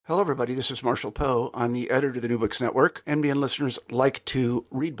Hello, everybody. This is Marshall Poe. I'm the editor of the New Books Network. NBN listeners like to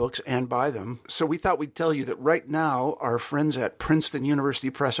read books and buy them. So we thought we'd tell you that right now, our friends at Princeton University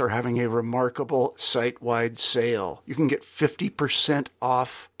Press are having a remarkable site-wide sale. You can get 50%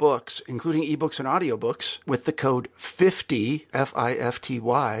 off books, including ebooks and audiobooks, with the code 50,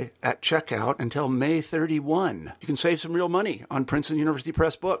 F-I-F-T-Y, at checkout until May 31. You can save some real money on Princeton University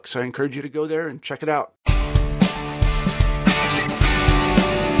Press books. I encourage you to go there and check it out.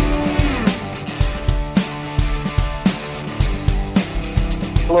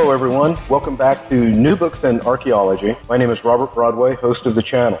 Hello, everyone. Welcome back to New Books and Archaeology. My name is Robert Broadway, host of the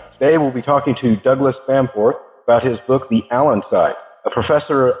channel. Today, we'll be talking to Douglas Bamforth about his book, The Allen Site. A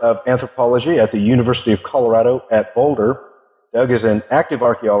professor of anthropology at the University of Colorado at Boulder, Doug is an active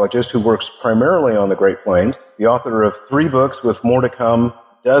archaeologist who works primarily on the Great Plains, the author of 3 books with more to come,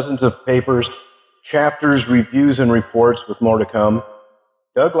 dozens of papers, chapters, reviews, and reports with more to come.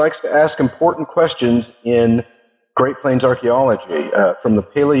 Doug likes to ask important questions in Great Plains archaeology, from the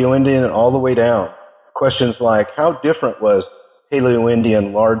Paleo-Indian all the way down. Questions like, how different was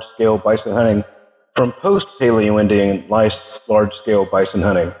Paleo-Indian large-scale bison hunting from post-Paleo-Indian large-scale bison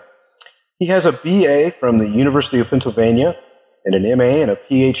hunting? He has a BA from the University of Pennsylvania and an MA and a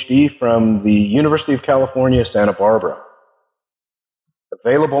PhD from the University of California, Santa Barbara.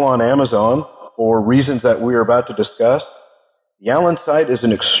 Available on Amazon for reasons that we are about to discuss. The Allen Site is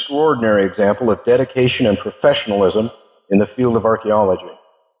an extraordinary example of dedication and professionalism in the field of archaeology.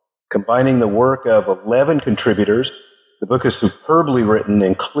 Combining the work of 11 contributors, the book is superbly written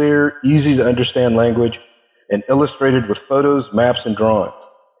in clear, easy-to-understand language and illustrated with photos, maps, and drawings.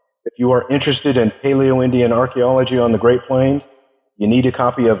 If you are interested in Paleo-Indian archaeology on the Great Plains, you need a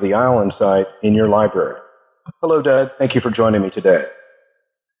copy of the Allen Site in your library. Hello, Doug. Thank you for joining me today.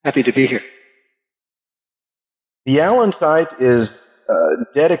 Happy to be here. The Allen Site is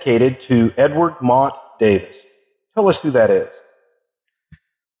dedicated to Edward Mott Davis. Tell us who that is.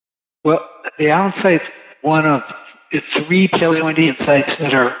 Well, the Allen Site's one of 3 Paleo-Indian sites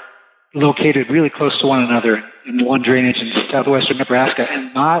that are located really close to one another in one drainage in southwestern Nebraska.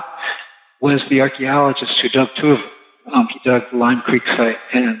 And Mott was the archaeologist who dug 2 of them. He dug the Lime Creek site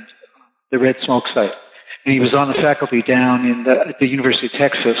and the Red Smoke site. And he was on the faculty down in the University of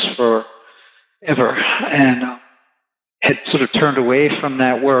Texas forever. And had sort of turned away from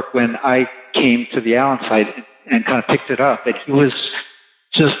that work when I came to the Allen Site and kind of picked it up. And he was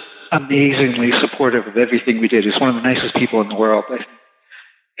just amazingly supportive of everything we did. He's one of the nicest people in the world.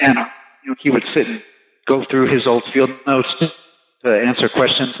 And he would sit and go through his old field notes to answer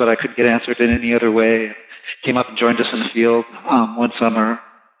questions that I couldn't get answered in any other way. Came up and joined us in the field one summer.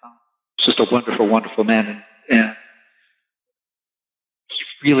 Just a wonderful, wonderful man. And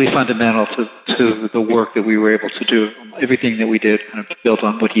really fundamental to the work that we were able to do. Everything that we did kind of built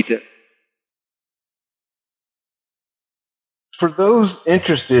on what he did. For those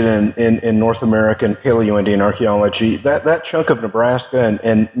interested in North American Paleo-Indian archaeology, that chunk of Nebraska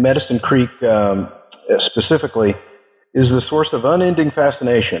and Medicine Creek specifically is the source of unending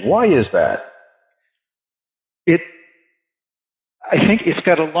fascination. Why is that? I think it's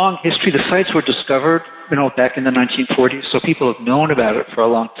got a long history. The sites were discovered, back in the 1940s, so people have known about it for a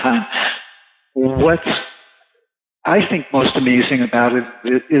long time. What's, I think, most amazing about it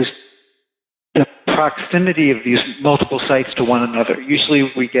is the proximity of these multiple sites to one another.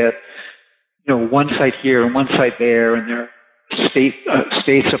 Usually we get, one site here and one site there, and they're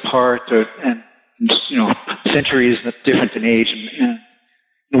states apart and centuries different in age.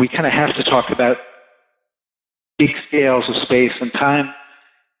 And we kind of have to talk about big scales of space and time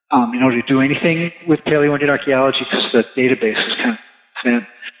in order to do anything with Paleo-Indian archaeology because the database is kind of thin.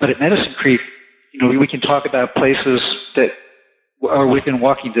 But at Medicine Creek, we can talk about places that are within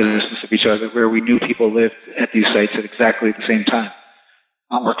walking distance of each other where we knew people lived at these sites at exactly the same time,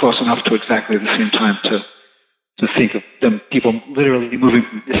 or close enough to exactly the same time to think of them, people literally moving,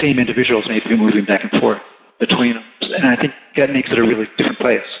 the same individuals maybe moving back and forth between them. And I think that makes it a really different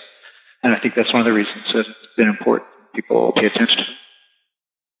place. And I think that's one of the reasons that it's been important. People pay attention to it.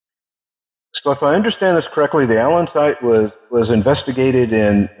 So if I understand this correctly, the Allen Site was investigated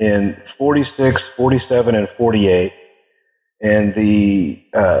in 46, 47, and 48. And the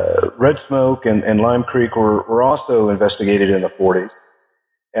Red Smoke and Lime Creek were also investigated in the 40s.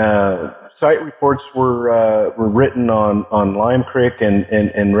 Site reports were written on Lime Creek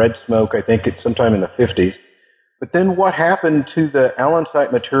and Red Smoke, I think it's sometime in the 50s. But then what happened to the Allen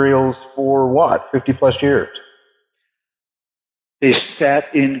Site materials for 50 plus years? They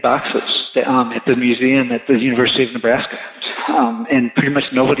sat in boxes at the museum at the University of Nebraska. And pretty much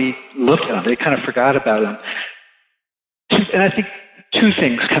nobody looked at them. They kind of forgot about them. And I think two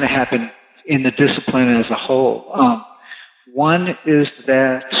things kind of happened in the discipline as a whole. One is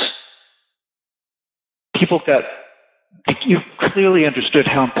that you clearly understood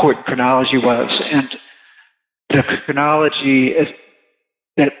how important chronology was, and the chronology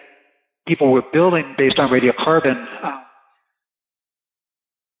that people were building based on radiocarbon.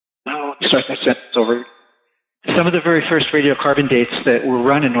 Let me start that sentence over. Some of the very first radiocarbon dates that were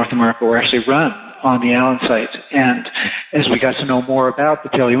run in North America were actually run on the Allen site. And as we got to know more about the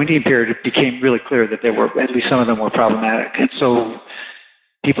Paleo-Indian period, it became really clear that at least some of them were problematic. And so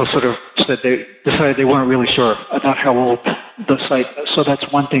people sort of said they decided they weren't really sure about how old the site was. So that's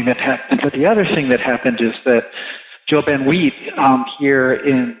one thing that happened. But the other thing that happened is that Joe Ben Wheat here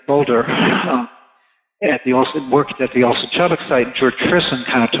in Boulder worked at the Olson Chubbuck site, and George Frisson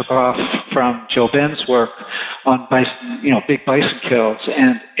kind of took off from Joe Ben's work on bison, big bison kills,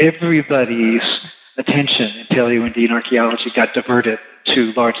 and everybody's attention in Paleo-Indian archaeology got diverted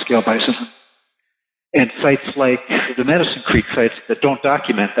to large-scale bison hunting. And sites like the Medicine Creek sites that don't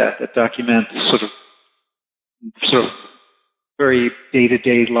document that document sort of very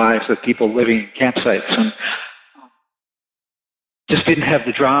day-to-day lives of people living in campsites, and just didn't have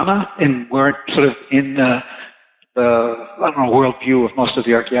the drama and weren't sort of in the worldview of most of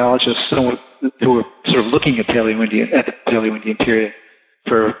the archaeologists who were sort of looking at the Paleo-Indian period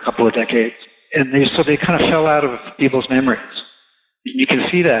for a couple of decades. And they kind of fell out of people's memories. You can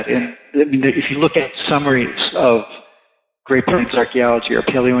see that if you look at summaries of Great Plains archaeology or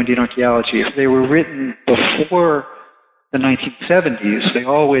Paleo-Indian archaeology, if they were written before the 1970s, they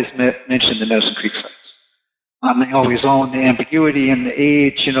always mentioned the Medicine Creek sites. They always own the ambiguity and the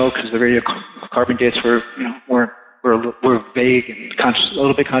age, because the radiocarbon dates were vague and a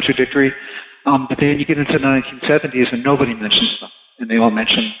little bit contradictory. But then you get into the 1970s and nobody mentions them, and they all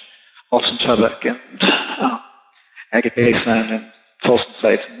mention Olson Chubbuck and Agate Basin and Folsom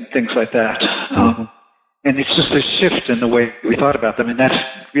sites and things like that. And it's just a shift in the way we thought about them, and that's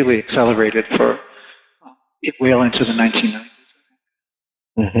really accelerated for it well into the 1990s.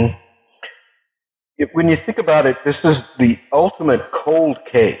 Mm-hmm. When you think about it, this is the ultimate cold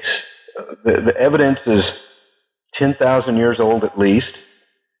case. The evidence is 10,000 years old at least,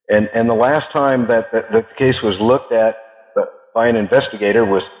 and the last time that the case was looked at by an investigator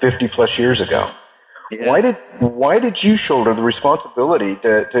was 50 plus years ago. Yeah. Why did you shoulder the responsibility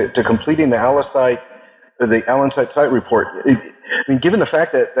to completing the Allen site site report? Given the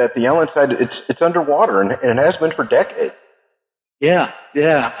fact that the Allen site it's underwater and it has been for decades. Yeah.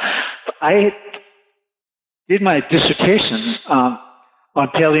 I did my dissertation on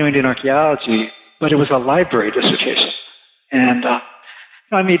Paleo-Indian archaeology, but it was a library dissertation. And,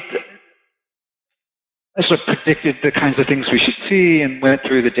 I sort of predicted the kinds of things we should see and went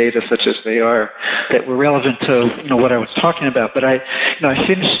through the data such as they are that were relevant to, what I was talking about. But I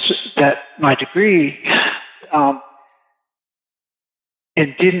finished my degree, and I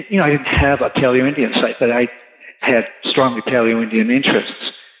didn't have a Paleo-Indian site, but I had strongly Paleo-Indian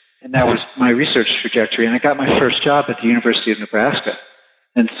interests. And that was my research trajectory. And I got my first job at the University of Nebraska.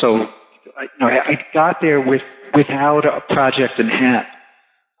 And so I got there without a project in hand.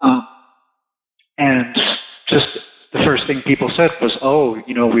 And just the first thing people said was,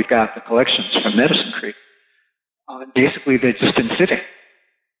 we've got the collections from Medicine Creek. Basically, they'd just been sitting.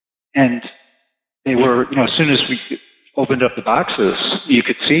 And they were, as soon as we opened up the boxes, you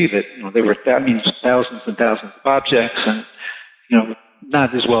could see that, there were, thousands and thousands of objects and,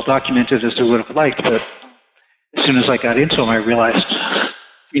 not as well documented as we would have liked, but as soon as I got into them, I realized,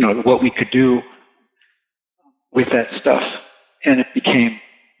 what we could do with that stuff. And it became,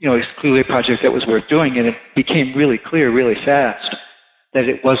 it's clearly a project that was worth doing, and it became really clear really fast that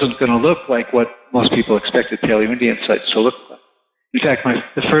it wasn't going to look like what most people expected Paleo-Indian sites to look like. In fact,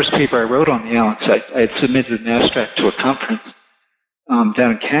 the first paper I wrote on the Allen site, I had submitted an abstract to a conference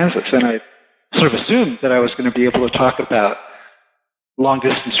down in Kansas, and I sort of assumed that I was going to be able to talk about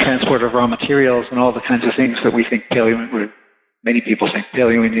long-distance transport of raw materials and all the kinds of things that we think many people think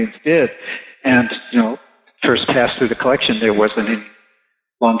Paleo-Indians did. And, first pass through the collection, there wasn't any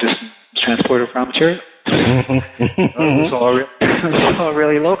long-distance transport of raw material. It was all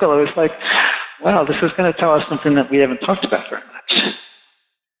really local. It was like, wow, this is going to tell us something that we haven't talked about very much.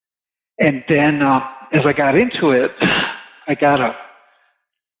 And then as I got into it, I got a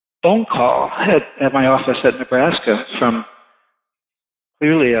phone call at my office at Nebraska from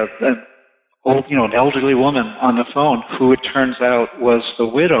clearly an elderly woman on the phone who it turns out was the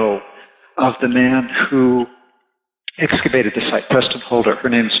widow of the man who excavated the site, Preston Holder. Her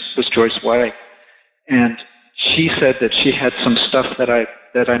name was Joyce White. And she said that she had some stuff that I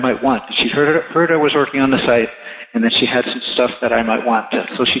that I might want. She heard I was working on the site, and then she had some stuff that I might want.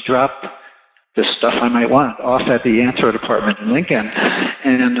 So she dropped the stuff I might want off at the Anthro department in Lincoln,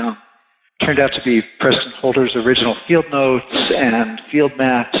 and turned out to be Preston Holder's original field notes and field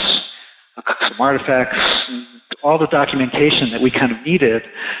maps, some artifacts, and all the documentation that we kind of needed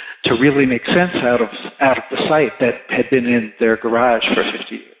to really make sense out of the site that had been in their garage for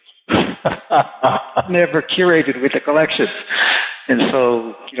 50 years. Never curated with the collections. And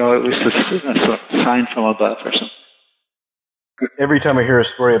so, it was a sign from above or something. Every time I hear a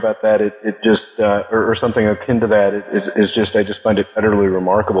story about that, it just, or something akin to that, I just find it utterly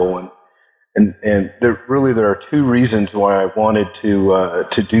remarkable. And there are two reasons why I wanted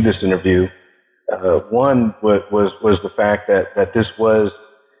to do this interview. One was the fact that this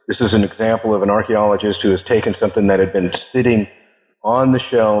is an example of an archaeologist who has taken something that had been sitting on the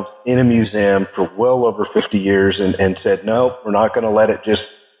shelves in a museum for well over 50 years and said, no, we're not going to let it just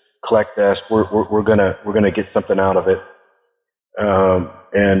collect dust. We're gonna get something out of it.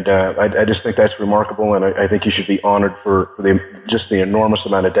 I just think that's remarkable, and I think you should be honored for the enormous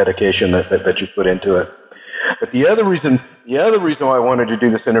amount of dedication that you put into it. But the other reason why I wanted to do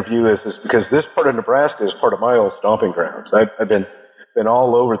this interview is because this part of Nebraska is part of my old stomping grounds. I've been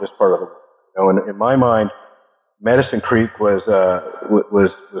all over this part of the world. And in my mind, Medicine Creek was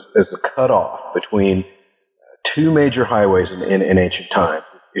as a cutoff between two major highways in ancient times.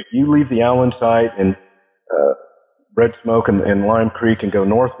 If you leave the Allen site and Red Smoke and Lime Creek and go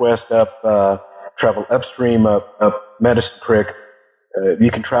northwest up, travel upstream up Medicine Creek,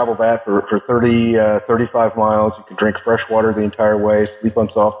 you can travel that for 35 miles. You can drink fresh water the entire way, sleep on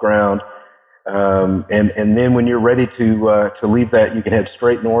soft ground. And then when you're ready to leave that, you can head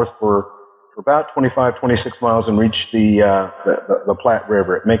straight north for about 25, 26 miles and reach the Platte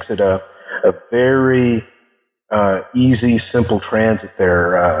River. It makes it a very easy, simple transit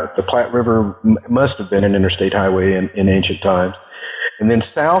there. The Platte River must have been an interstate highway in ancient times. And then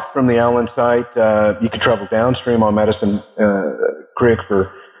south from the Allen site, you could travel downstream on Medicine Creek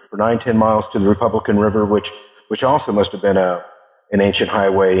for 9-10 miles to the Republican River, which also must have been an ancient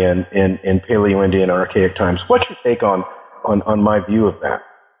highway in Paleo-Indian archaic times. What's your take on my view of that?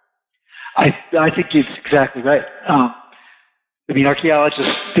 I think it's exactly right.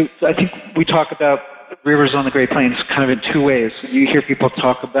 Archaeologists, I think we talk about rivers on the Great Plains kind of in two ways. You hear people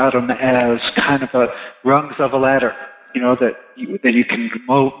talk about them as kind of rungs of a ladder, that you can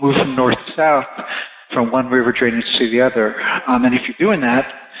move from north to south, from one river drainage to the other. And if you're doing that,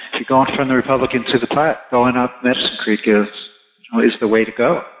 if you're going from the Republican to the Platte, going up Medicine Creek is the way to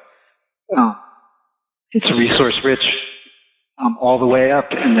go. It's resource-rich all the way up,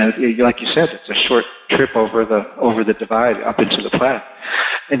 and like you said, it's a short trip over the divide up into the Platte.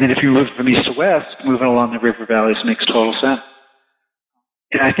 And then if you move from east to west, moving along the river valleys makes total sense.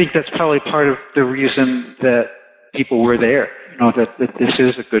 And I think that's probably part of the reason that people were there, that this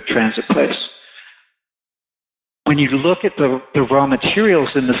is a good transit place. When you look at the raw materials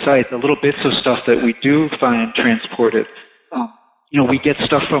in the site, the little bits of stuff that we do find transported, we get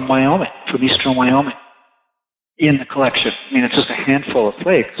stuff from Wyoming, from eastern Wyoming, in the collection. It's just a handful of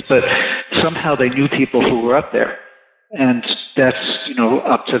flakes, but somehow they knew people who were up there. And that's,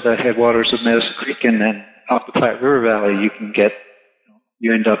 up to the headwaters of Medicine Creek, and then off the Platte River Valley,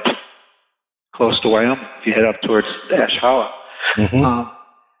 you end up close to Wyoming if you head up towards Ash Hollow. Mm-hmm.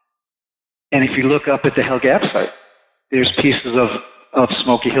 And if you look up at the Hell Gap site, there's pieces of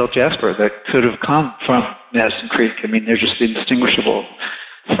Smoky Hill jasper that could have come from Medicine Creek. They're just indistinguishable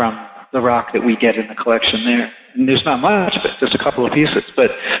from the rock that we get in the collection there. And there's not much of it, just a couple of pieces.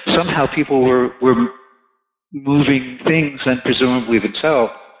 But somehow people were moving things, and presumably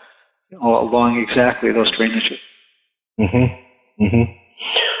themselves, along exactly those drainages. Mm-hmm. Mm-hmm.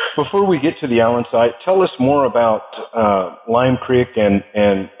 Before we get to the Allen site, tell us more about Lime Creek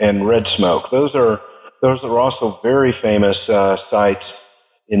and Red Smoke. Those are also very famous sites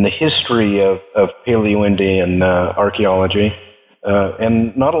in the history of Paleo-Indian archaeology,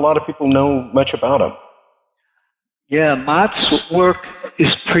 and not a lot of people know much about them. Yeah, Mott's work is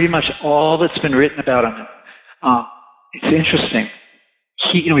pretty much all that's been written about him. It's interesting.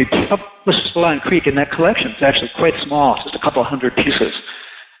 He published Lime Creek, and that collection is actually quite small, just a couple hundred pieces.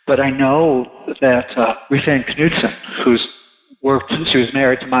 But I know that Ruth Ann Knudsen, she was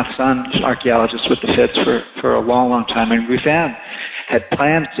married to Mott's son, archaeologist with the Feds for a long, long time, and Ruth Ann had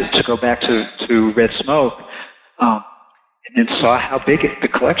planned to go back to Red Smoke, and then saw how big the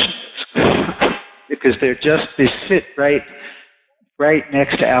collection is. Because they sit right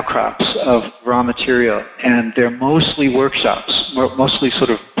next to outcrops of raw material, and they're mostly workshops, mostly sort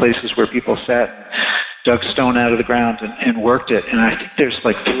of places where people sat dug stone out of the ground and worked it. And I think there's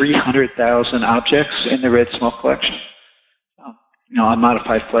like 300,000 objects in the red smoke collection.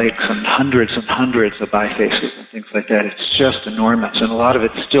 Unmodified flakes and hundreds of bifaces and things like that. It's just enormous. And a lot of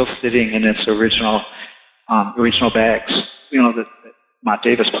it's still sitting in its original bags, that Mott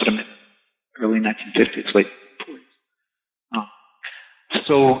Davis put them in early 1950s, late 40s.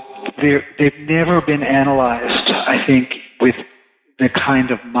 So they've never been analyzed, I think, with the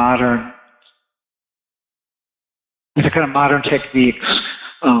kind of modern techniques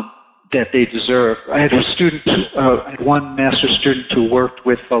that they deserve. I had one master student who worked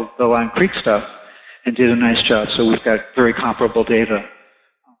with the Lime Creek stuff and did a nice job. So we've got very comparable data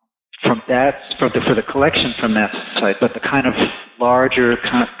from that, for the collection from that site, but the kind of larger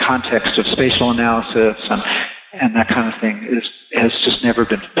context of spatial analysis and that kind of thing has just never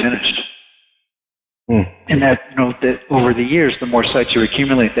been finished. And that over the years, the more sites you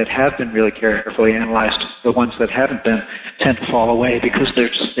accumulate that have been really carefully analyzed, the ones that haven't been tend to fall away because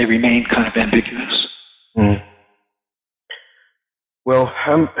they remain kind of ambiguous. Well,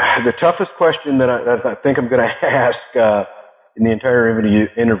 the toughest question that I think I'm going to ask in the entire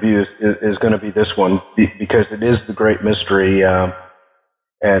interview is going to be this one, because it is the great mystery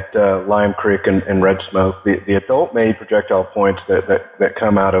at Lime Creek and Red Smoke. The adult-made projectile points that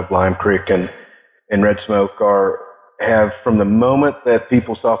come out of Lime Creek and Red Smoke have, from the moment that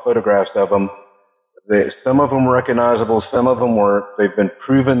people saw photographs of them, some of them were recognizable, some of them weren't. They've been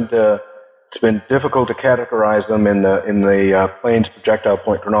proven it's been difficult to categorize them in the Plains projectile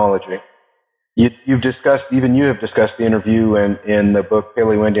point chronology. You have discussed the interview in the book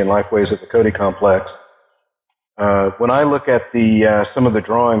Paleo-Indian Lifeways of the Cody Complex. When I look at some of the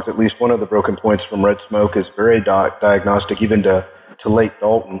drawings, at least one of the broken points from Red Smoke is very diagnostic, even to late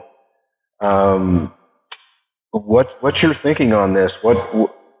Dalton. What's your thinking on this?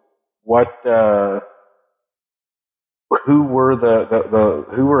 Who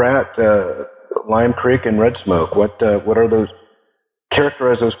were at Lime Creek and Red Smoke? What are those?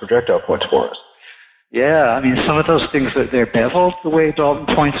 Characterize those projectile points for us. Yeah, I mean, some of those things, they're beveled the way Dalton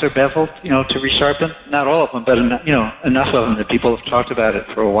points are beveled, to resharpen. Not all of them, but enough of them that people have talked about it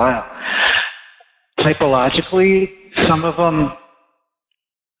for a while. Typologically, some of them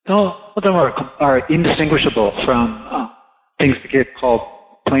are indistinguishable from things that get called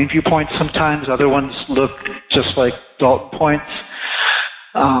plane view points sometimes. Other ones look just like Dalton points.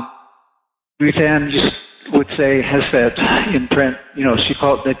 Ruth Ann would say, has said in print, she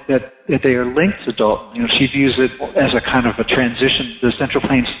called that they are linked to Dalton. She views it as a kind of a transition. The Central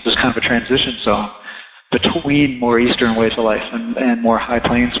Plains is kind of a transition zone between more eastern ways of life and more high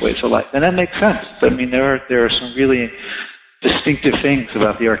plains ways of life. And that makes sense. I mean, there are some really distinctive things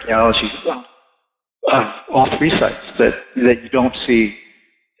about the archaeology of all three sites that you don't see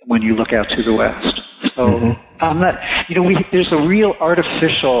when you look out to the west. So I'm not, there's a real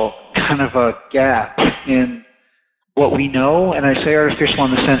artificial kind of a gap in what we know, and I say artificial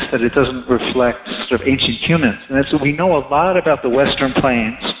in the sense that it doesn't reflect sort of ancient humans. And that's we know a lot about the Western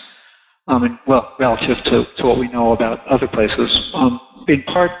Plains, relative to what we know about other places, in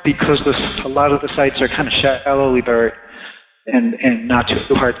part because a lot of the sites are kind of shallowly buried and not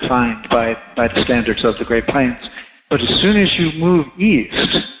too hard to find by the standards of the Great Plains. But as soon as you move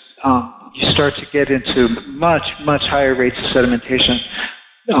east, you start to get into much, much higher rates of sedimentation,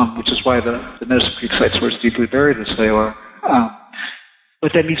 which is why the Medicine Creek sites were as deeply buried as they are.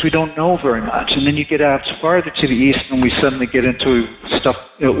 But that means we don't know very much. And then you get out farther to the east and we suddenly get into stuff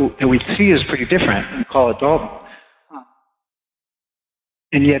that we see as pretty different and call it Dalton.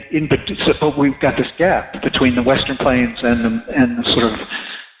 And yet, but we've got this gap between the Western Plains and the sort of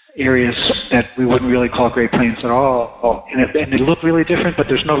areas that we wouldn't really call Great Plains at all. And they look really different, but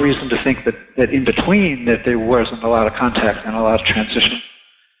there's no reason to think that in between that there wasn't a lot of contact and a lot of transition,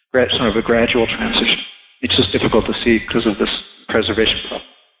 sort of a gradual transition. It's just difficult to see because of this preservation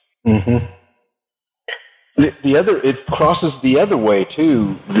problem. It crosses the other way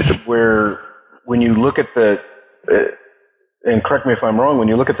too, where when you look at and correct me if I'm wrong, when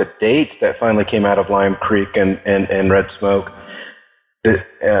you look at the dates that finally came out of Lime Creek and Red Smoke,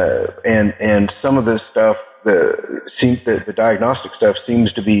 and some of this stuff, the diagnostic stuff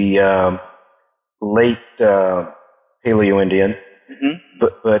seems to be late Paleo-Indian,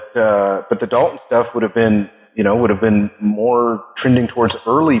 but the Dalton stuff would have been more trending towards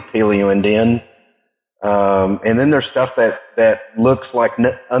early Paleo-Indian, and then there's stuff that looks like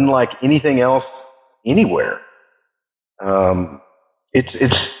unlike anything else anywhere. And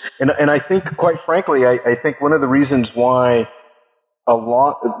I think, quite frankly, I think one of the reasons why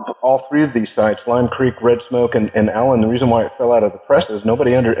all three of these sites, Lime Creek, Red Smoke, and Allen, the reason why it fell out of the press is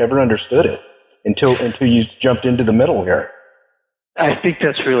nobody ever understood it. until you jumped into the middle here. I think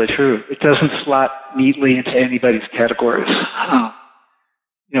that's really true. It doesn't slot neatly into anybody's categories.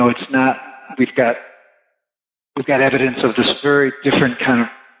 It's not. We've got evidence of this very different kind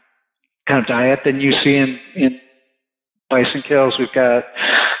of diet than you see in bison kills. We've got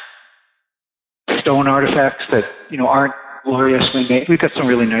stone artifacts that aren't gloriously made. We've got some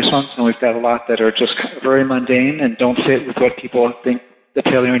really nice ones, and we've got a lot that are just kind of very mundane and don't fit with what people think the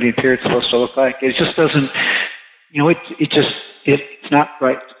Paleo-Indian period is supposed to look like. It just doesn't. It's not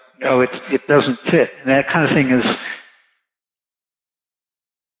right. It doesn't fit, and that kind of thing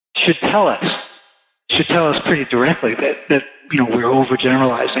should tell us pretty directly that we're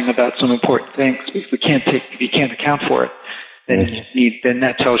overgeneralizing about some important things. If you can't account for it, then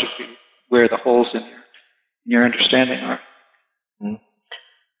that tells you where the holes in your understanding are.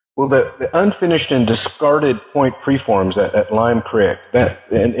 Well, the unfinished and discarded point preforms at Lime Creek,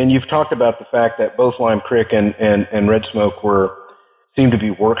 and you've talked about the fact that both Lime Creek and Red Smoke seem to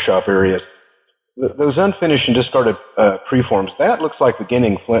be workshop areas. Those unfinished and discarded preforms, that looks like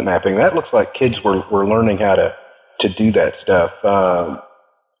beginning flint knapping. That looks like kids were learning how to do that stuff.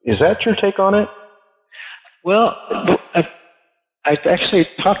 Is that your take on it? Well, I've actually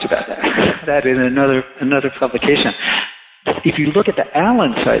talked about that in another publication. If you look at the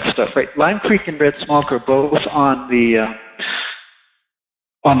Allen site stuff, right? Lime Creek and Red Smoke are both on the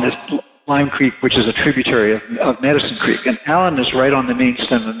Lime Creek, which is a tributary of Medicine Creek, and Allen is right on the main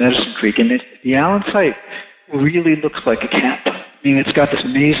stem of Medicine Creek. And the Allen site really looks like a camp. I mean, it's got this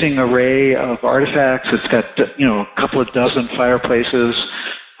amazing array of artifacts. It's got a couple of dozen fireplaces,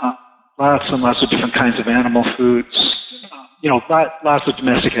 lots and lots of different kinds of animal foods. Lots of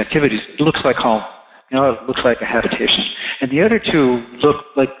domestic activities. It looks like home. It looks like a habitation. And the other two look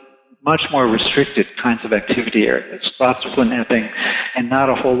like much more restricted kinds of activity areas. Lots of flint knapping and not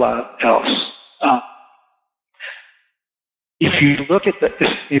a whole lot else.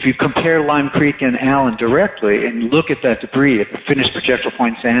 If you compare Lime Creek and Allen directly and look at that debris at the finished projectile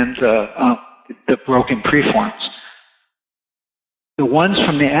points and the broken preforms, the ones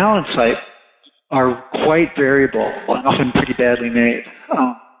from the Allen site are quite variable and often pretty badly made,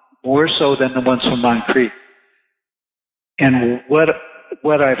 more so than the ones from Lime Creek. And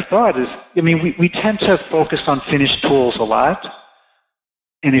what I've thought is, we tend to focus on finished tools a lot.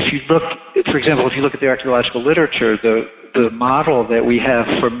 And if you look, for example, if you look at the archaeological literature, the model that we have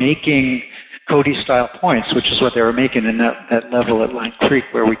for making Cody-style points, which is what they were making in that level at Lime Creek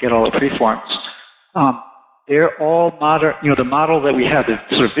where we get all the preforms, they're all modern. The model that we have, the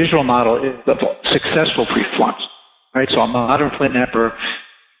sort of visual model, is the successful preforms, right? So a modern flint knapper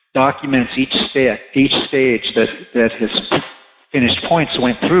documents each stage that his finished points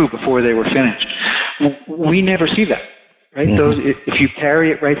went through before they were finished. We never see that, right? Mm-hmm. If you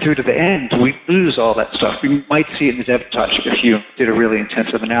carry it right through to the end, we lose all that stuff. You might see it in the depth touch if you did a really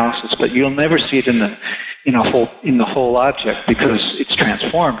intensive analysis, but you'll never see it in the whole object because it's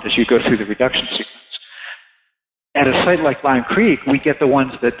transformed as you go through the reduction sequence. At a site like Lime Creek, we get the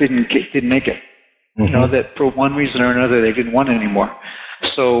ones that didn't make it. Mm-hmm. That for one reason or another they didn't want it anymore.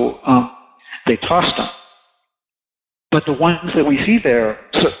 So they tossed them. But the ones that we see there,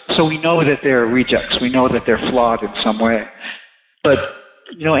 so we know that they're rejects. We know that they're flawed in some way. But,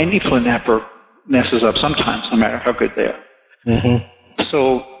 any flint knapper messes up sometimes, no matter how good they are. Mm-hmm.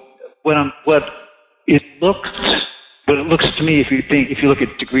 So what it looks to me, if you look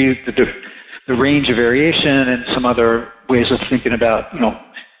at degree, the range of variation and some other ways of thinking about,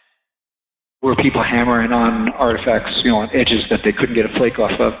 were people hammering on artifacts, on edges that they couldn't get a flake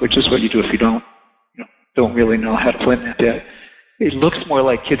off of, which is what you do if you don't really know how to flint knap yet. It looks more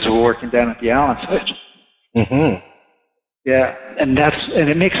like kids who were working down at the Allen site. Mm-hmm. Yeah, and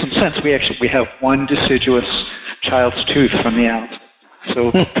it makes some sense. We have one deciduous child's tooth from the Allen site,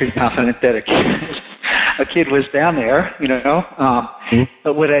 so pretty confident that a kid was down there, Mm-hmm.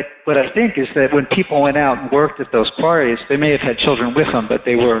 But what I think is that when people went out and worked at those quarries, they may have had children with them, but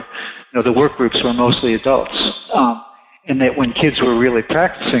they were, the work groups were mostly adults, and that when kids were really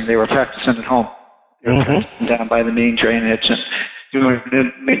practicing, they were practicing at home. They were practicing down by the main drainage and doing,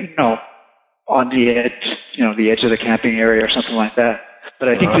 on the edge, the edge of the camping area or something like that. But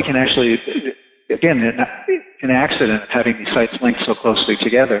I think we can actually, again, an accident of having these sites linked so closely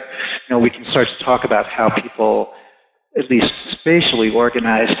together, we can start to talk about how people, at least spatially,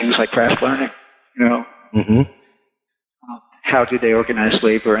 organize things like craft learning. Mm-hmm. How do they organize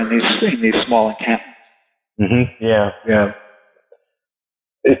labor in these small encampments? Mm-hmm. Yeah.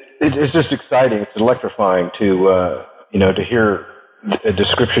 It's just exciting. It's electrifying to hear a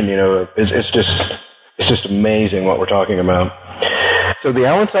description. It's just amazing what we're talking about. So the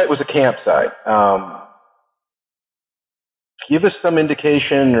Allen site was a campsite. Give us some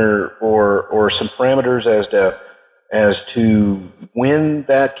indication or some parameters as to when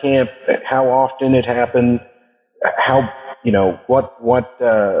that camp, how often it happened, how, what was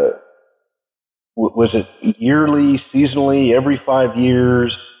it yearly, seasonally, every 5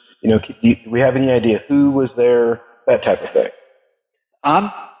 years? Do we have any idea who was there, that type of thing?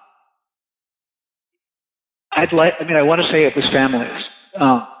 I want to say it was families.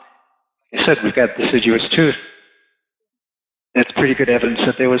 I said we've got deciduous tooth. That's pretty good evidence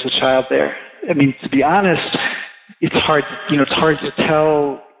that there was a child there. I mean, to be honest, it's hard to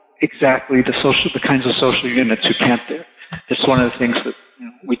tell exactly the kinds of social units who camped there. It's one of the things that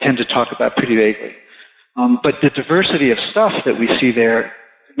we tend to talk about pretty vaguely. But the diversity of stuff that we see there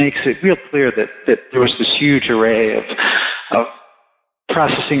makes it real clear that there was this huge array of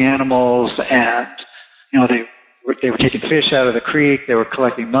processing animals, and they were taking fish out of the creek, they were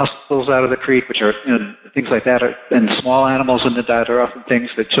collecting mussels out of the creek, which are things like that, and small animals in the diet are often things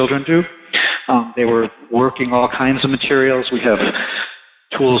that children do. They were working all kinds of materials. We have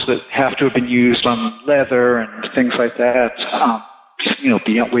tools that have to have been used on leather and things like that,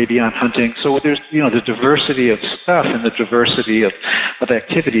 way beyond hunting. So there's, the diversity of stuff and the diversity of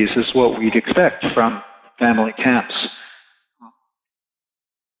activities is what we'd expect from family camps.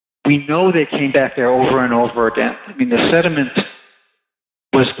 We know they came back there over and over again. I mean, the sediment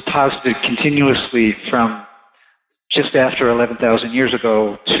was deposited continuously from just after 11,000 years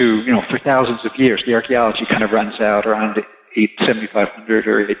ago to, for thousands of years. The archaeology kind of runs out around 7,500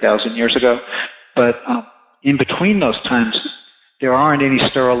 or 8,000 years ago. But in between those times, there aren't any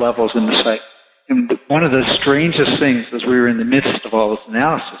sterile levels in the site. And one of the strangest things as we were in the midst of all this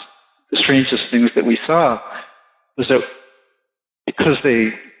analysis, the strangest things that we saw was that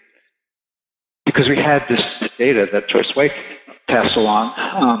because we had this data that Joyce Wake passed along,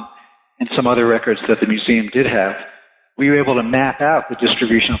 and some other records that the museum did have, we were able to map out the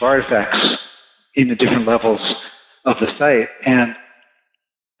distribution of artifacts in the different levels of the site. And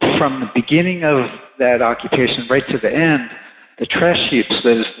from the beginning of that occupation right to the end, the trash heaps,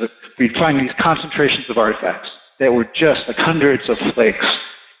 we'd find these concentrations of artifacts that were just like hundreds of flakes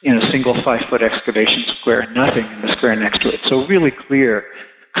in a single 5-foot excavation square, nothing in the square next to it. So really clear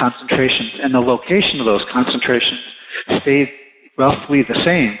concentrations, and the location of those concentrations stayed roughly the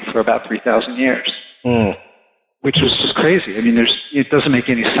same for about 3,000 years, which was just crazy. I mean, it doesn't make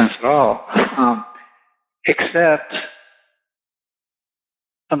any sense at all, except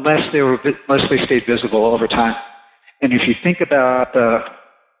unless they stayed visible over time. And if you think about the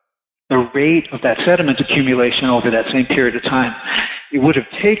rate of that sediment accumulation over that same period of time, it would have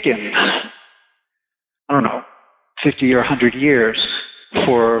taken, 50 or 100 years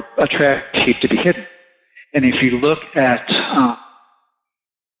for a trash heap to be hidden. And if you look at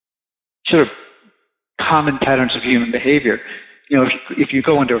sort of common patterns of human behavior, if you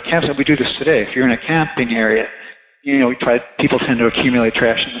go into a campsite, we do this today. If you're in a camping area, people tend to accumulate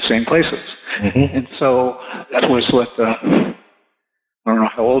trash in the same places. Mm-hmm. And so that was what, I don't know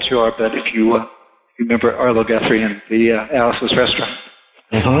how old you are, but if you remember Arlo Guthrie and the Alice's Restaurant,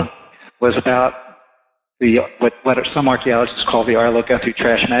 was about what some archaeologists call the Arlo Guthrie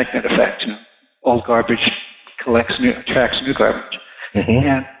trash magnet effect. Old garbage attracts new garbage. Mm-hmm.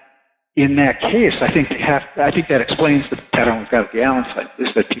 And in that case, I think that explains the pattern we've got at the Allen site,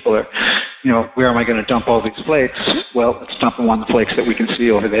 is that people are, where am I going to dump all these flakes? Well, let's dump them on the flakes that we can see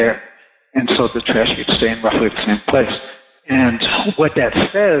over there. And so the trash heaps stay in roughly the same place. And what that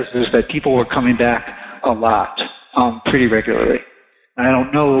says is that people were coming back a lot, pretty regularly. I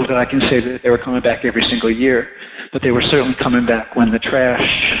don't know that I can say that they were coming back every single year, but they were certainly coming back when the trash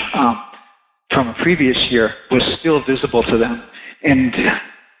from a previous year was still visible to them. And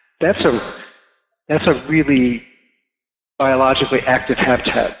that's a really biologically active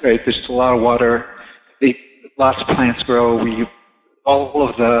habitat, right? There's a lot of water, lots of plants grow. All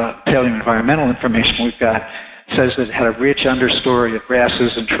of the paleoenvironmental information we've got says that it had a rich understory of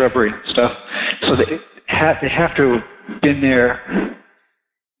grasses and shrubbery and stuff. So they have to have been there.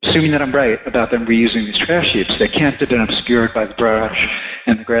 Assuming that I'm right about them reusing these trash heaps, they can't have been obscured by the brush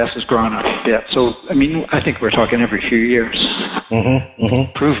and the grass has grown up a bit. So, I think we're talking every few years.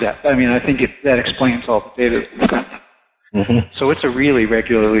 Prove that. I think that explains all the data that we've got. Mm-hmm. So it's a really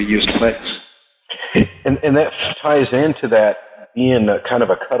regularly used place. And that ties into that being a kind of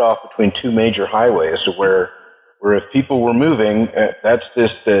a cutoff between two major highways, where if people were moving, that's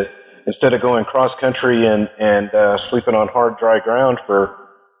just instead of going cross country and sleeping on hard, dry ground for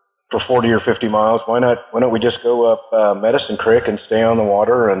 40 or 50 miles, why don't we just go up Medicine Creek and stay on the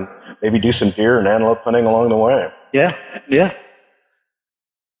water and maybe do some deer and antelope hunting along the way? Yeah.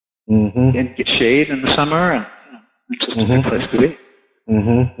 and get shade in the summer, and it's just a good place to be.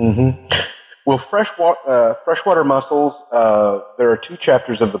 Well, freshwater mussels, there are 2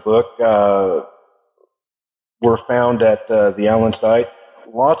 chapters of the book were found at the Allen site.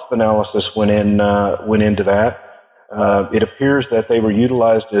 Lots of analysis went into that. It appears that they were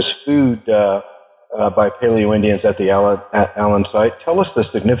utilized as food by Paleo-Indians at the Allen site. Tell us the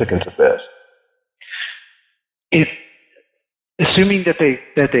significance of this. Assuming that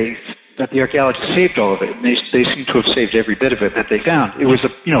the archaeologists saved all of it, and they seem to have saved every bit of it that they found. It was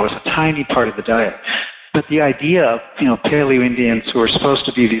a tiny part of the diet. But the idea of, Paleo-Indians who are supposed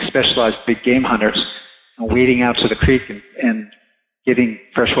to be these specialized big game hunters, wading out to the creek and getting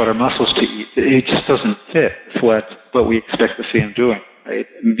freshwater mussels to eat, it just doesn't fit with what we expect to see them doing. Right?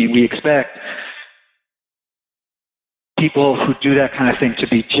 I mean, we expect people who do that kind of thing to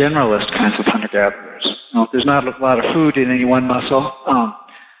be generalist kinds of hunter-gatherers. There's not a lot of food in any one mussel,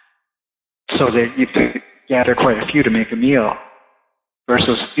 so that you have to gather quite a few to make a meal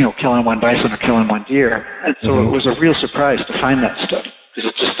versus, killing one bison or killing one deer. And so it was a real surprise to find that stuff because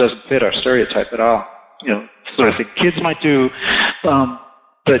it just doesn't fit our stereotype at all. Sort of thing kids might do,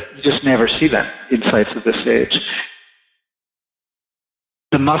 but you just never see that in sites of this age.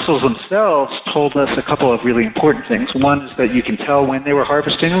 The mussels themselves told us a couple of really important things. One is that you can tell when they were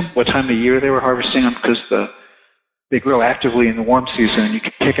harvesting them, what time of year they were harvesting them, because they grow actively in the warm season, and you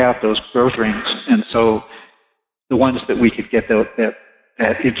can pick out those growth rings. And so the ones that we could get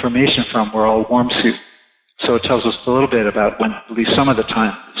that information from were all warm season. So it tells us a little bit about when, at least some of the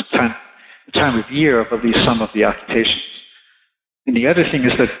time of year of at least some of the occupations. And the other thing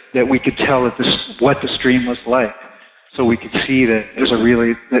is that we could tell what the stream was like. So we could see that there's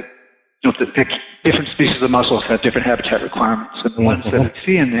the different species of mussels have different habitat requirements. And the ones that we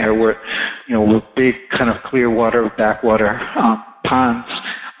see in there were big kind of clear water, backwater ponds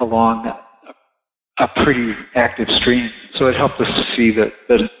along a pretty active stream. So it helped us to see the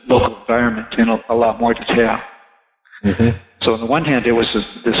local environment in a lot more detail. So on the one hand, it was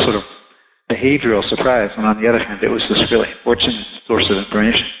this sort of behavioral surprise, and on the other hand, it was this really fortunate source of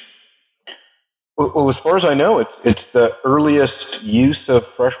information. Well, as far as I know, it's the earliest use of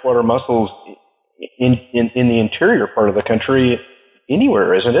freshwater mussels in the interior part of the country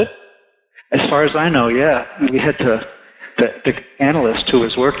anywhere, isn't it? As far as I know, yeah. We had the analyst who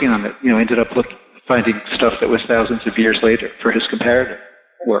was working on it, ended up finding stuff that was thousands of years later for his comparative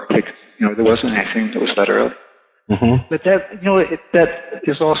work. There wasn't anything that was that early. But that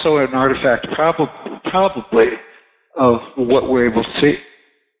is also an artifact probably of what we're able to see.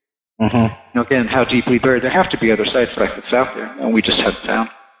 Again, how deeply buried. There have to be other sites like this out there, and we just haven't found.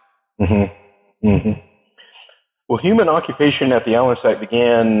 Well, human occupation at the Allen site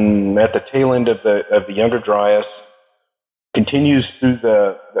began at the tail end of the Younger Dryas, continues through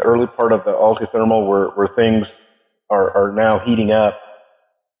the early part of the Altithermal, where things are now heating up,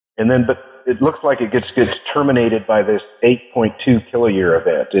 and then but it looks like it gets terminated by this 8.2 kiloyear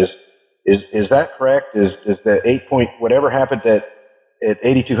event. Is that correct? Is the 8 whatever happened at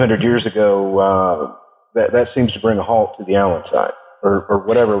 8,200 years ago, that seems to bring a halt to the Allen site, or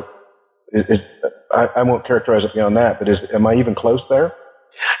whatever. I won't characterize it beyond that, but am I even close there?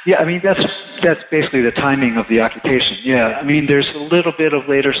 Yeah, I mean, that's basically the timing of the occupation. Yeah, I mean, there's a little bit of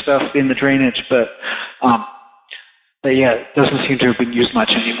later stuff in the drainage, but yeah, it doesn't seem to have been used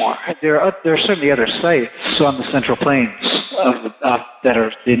much anymore. There are certainly other sites on the Central Plains that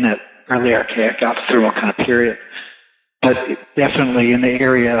are in that early archaic Altithermal kind of period. But definitely in the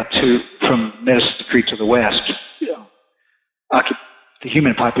area from Medicine Creek to the west, the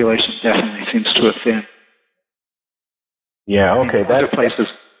human population definitely seems to have thinned. Yeah, okay.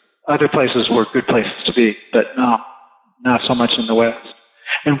 Other places were good places to be, but not so much in the west.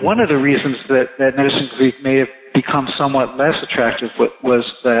 And one of the reasons that Medicine Creek may have become somewhat less attractive was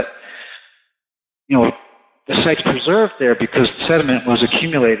that, the site's preserved there because the sediment was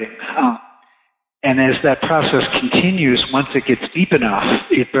accumulating. And as that process continues, once it gets deep enough,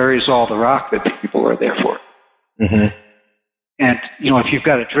 it buries all the rock that people are there for. And, if you've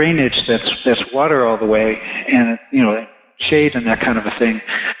got a drainage that's water all the way and, shade and that kind of a thing,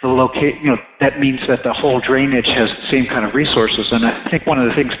 that means that the whole drainage has the same kind of resources. And I think one of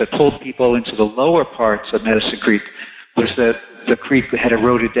the things that pulled people into the lower parts of Medicine Creek was that the creek had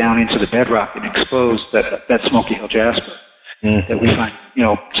eroded down into the bedrock and exposed that Smoky Hill jasper that we find,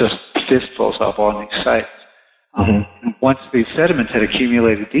 just fistfuls of on these sites. And once the sediment had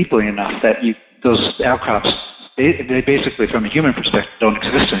accumulated deeply enough that those outcrops, they basically, from a human perspective, don't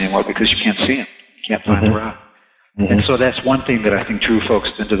exist anymore because you can't see them. You can't find the rock. And so that's one thing that I think drew folks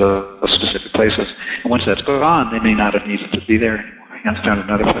into those specific places. And once that's gone, they may not have needed to be there anymore. You have to find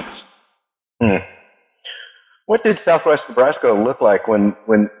another place. What did Southwest Nebraska look like when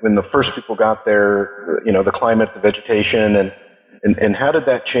the first people got there? You know, the climate, the vegetation, and how did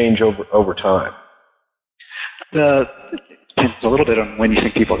that change over time? It depends a little bit on when you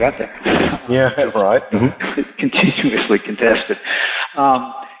think people got there. Yeah, right. Mm-hmm. Continuously contested.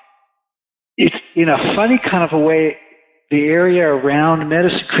 It's in a funny kind of a way. The area around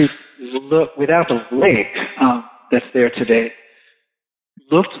Medicine Creek, without the lake that's there today,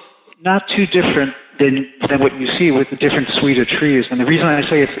 looked not too different than what you see with the different suite of trees. And the reason I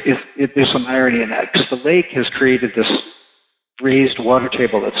say there's some irony in that, because the lake has created this raised water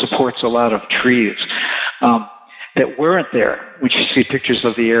table that supports a lot of trees that weren't there when you see pictures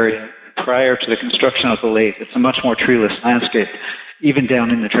of the area prior to the construction of the lake. It's a much more treeless landscape, even down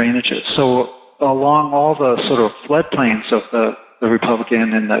in the drainages. So along all the sort of floodplains of the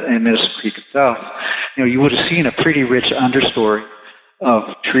Republican and Medicine Creek itself, you know, you would have seen a pretty rich understory of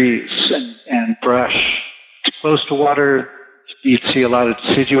trees and brush. Close to water, you'd see a lot of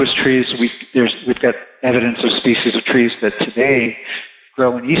deciduous trees. We've got evidence of species of trees that today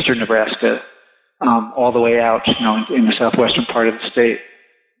grow in eastern Nebraska, all the way out, you know, in the southwestern part of the state,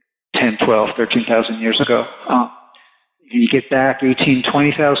 10, 12, 13,000 years ago. You get back 18,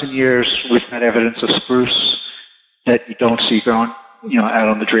 20,000 years, we've got evidence of spruce that you don't see growing, you know, out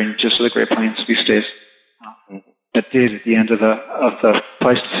on the drainages of the Great Plains these days. That did at the end of the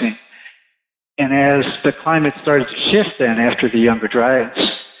Pleistocene. And as the climate started to shift then after the Younger Dryas,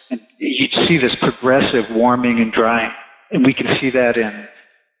 and you'd see this progressive warming and drying. And we can see that in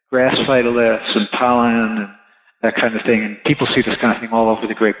grass phytoliths and pollen and that kind of thing. And people see this kind of thing all over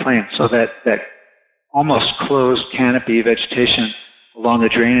the Great Plains. So that almost closed canopy vegetation along the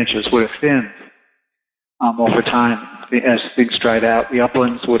drainages would have thinned over time as things dried out. The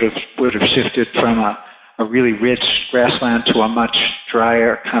uplands would have shifted from a really rich grassland to a much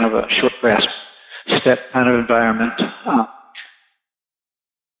drier kind of a short grass steppe kind of environment,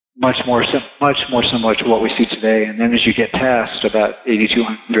 much more similar to what we see today. And then as you get past about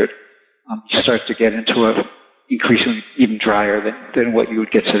 8,200, you start to get into a increasingly even drier than what you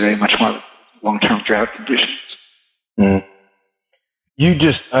would get today, much more long-term drought conditions. Mm.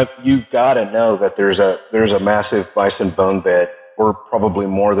 You've got to know that there's a massive bison bone bed, or probably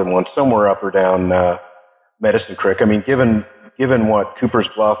more than one, somewhere up or down Medicine Creek. I mean, given what Cooper's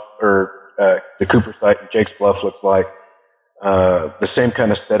Bluff or the Cooper site in Jake's Bluff looks like, the same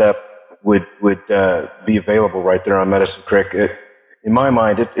kind of setup would be available right there on Medicine Creek. In my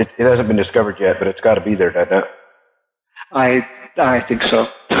mind, it hasn't been discovered yet, but it's got to be there, doesn't it? I think so.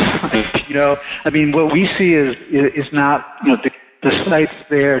 You know, I mean, what we see is not, you know, the sites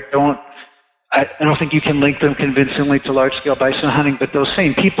there I don't think you can link them convincingly to large-scale bison hunting, but those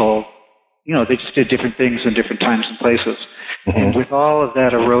same people, you know, they just did different things in different times and places. Mm-hmm. And with all of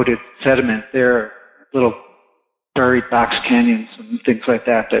that eroded sediment, there are little buried box canyons and things like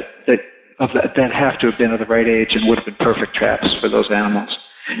that have to have been of the right age and would have been perfect traps for those animals.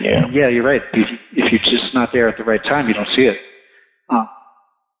 Yeah. And yeah, you're right. If you're just not there at the right time, you don't see it.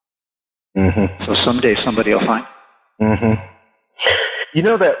 Mm-hmm. So someday somebody will find. Mm-hmm. You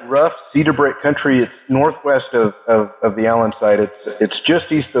know that rough cedar brick country? It's northwest of the Allen site. It's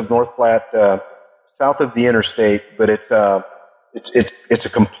just east of North Platte, south of the interstate. But it's a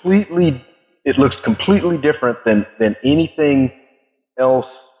completely. It looks completely different than anything else,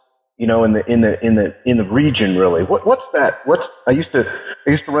 you know, in the region. Really, what's that? I used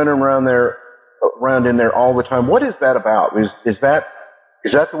to run around in there all the time. What is that about? Is that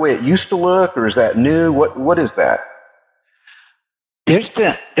the way it used to look, or is that new? What is that?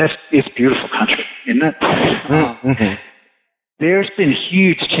 It's beautiful country, isn't it? Mm-hmm. There's been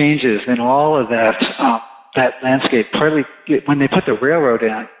huge changes in all of that landscape. Partly when they put the railroad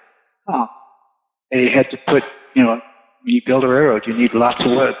in, they had to put, you know, when you build a railroad, you need lots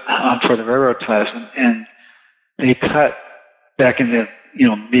of wood for the railroad ties, and they cut back in the, you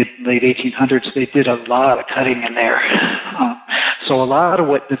know, late 1800s. They did a lot of cutting in there, so a lot of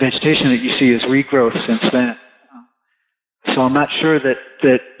what the vegetation that you see is regrowth since then. So I'm not sure that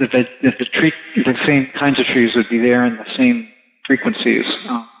the same kinds of trees would be there in the same frequencies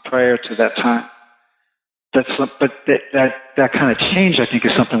prior to that time. But that kind of change, I think,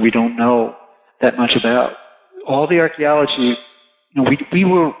 is something we don't know that much about. All the archaeology, you know,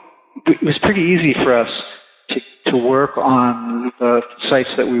 it was pretty easy for us to work on the sites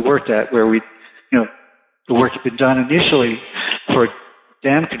that we worked at, where we, you know, the work had been done initially for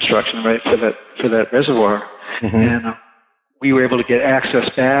dam construction, right, for that reservoir, mm-hmm. and we were able to get access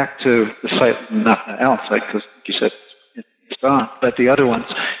back to the site, not the Allen site, because you said it's gone, but the other ones,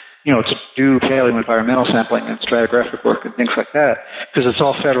 you know, to do paleoenvironmental sampling and stratigraphic work and things like that, because it's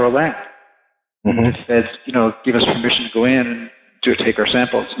all federal land. Mm-hmm. The feds, give us permission to go in and take our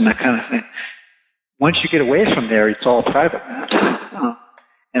samples and that kind of thing. Once you get away from there, it's all private land.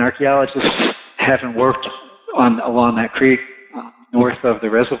 And archaeologists haven't worked along that creek north of the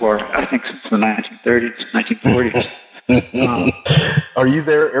reservoir, I think, since the 1930s, 1940s. Are you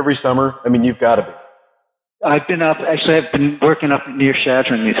there every summer? I mean, you've got to be. I've been working up near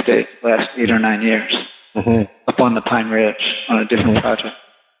Chadron these days, the last 8 or 9 years, up on the Pine Ridge on a different project.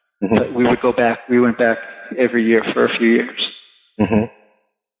 But we went back every year for a few years.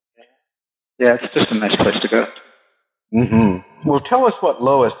 Yeah, it's just a nice place to go. Well, tell us what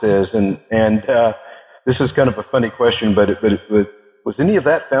Loess is, and this is kind of a funny question, but was any of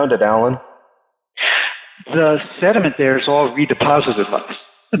that found at Allen? The sediment there is all redeposited loess.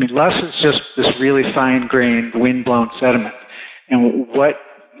 I mean, loess is just this really fine-grained, wind-blown sediment. And what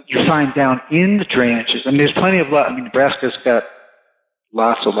you find down in the drainages, I mean, there's plenty of loess. I mean, Nebraska's got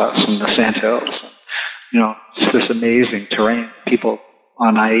lots of loess in the Sandhills. It's this amazing terrain people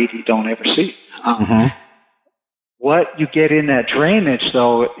on I-80 don't ever see. What you get in that drainage,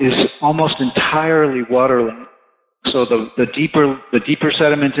 though, is almost entirely waterland. So the deeper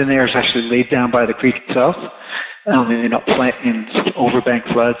sediment in there is actually laid down by the creek itself, in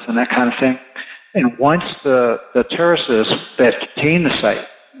overbank floods and that kind of thing. And once the terraces that contain the site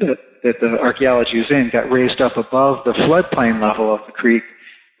that the archaeology is in got raised up above the floodplain level of the creek,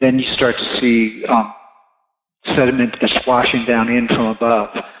 then you start to see sediment that's washing down in from above.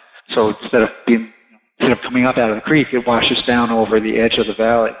 So instead of coming up out of the creek, it washes down over the edge of the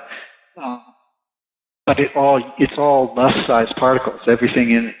valley. But it's all loess-sized particles.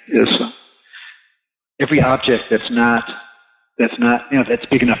 Everything in it is every object that's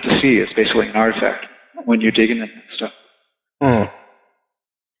big enough to see is basically an artifact when you're digging in that stuff.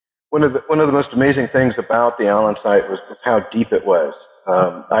 One of the most amazing things about the Allen site was how deep it was.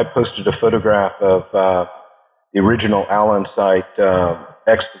 I posted a photograph of the original Allen site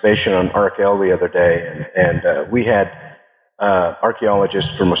excavation on ArcL the other day, and we had archaeologists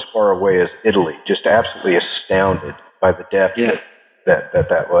from as far away as Italy just absolutely astounded by the depth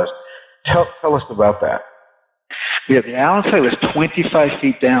that was. Tell us about that. Yeah, the Allen site was 25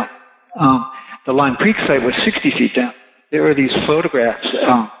 feet down. The Lime Creek site was 60 feet down. There were these photographs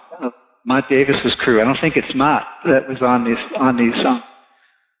of Mott Davis's crew. I don't think it's Mott that was on these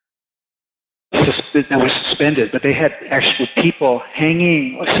that was suspended, but they had actual people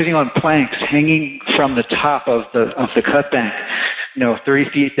sitting on planks, hanging from the top of the cut bank, 30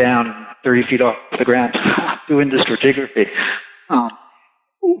 feet down and 30 feet off the ground, doing this stratigraphy.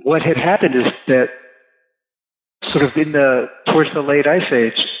 What had happened is that sort of towards the late Ice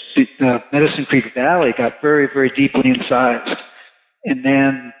Age, the Medicine Creek Valley got very, very deeply incised. And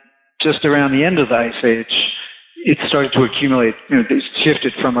then just around the end of the Ice Age, it started to accumulate, it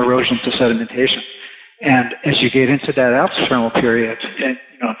shifted from erosion to sedimentation. And as you get into that altithermal period,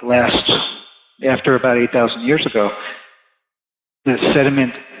 after about 8,000 years ago, the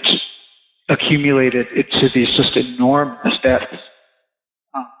sediment accumulated to these just enormous depths.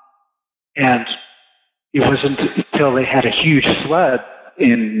 And it wasn't until they had a huge flood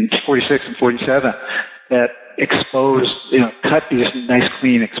in 46 and 47 that exposed, cut these nice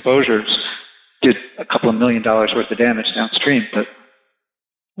clean exposures, did a couple of $1 million worth of damage downstream, but it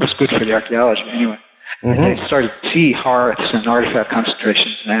was good for the archaeology anyway. And they started to see hearths and artifact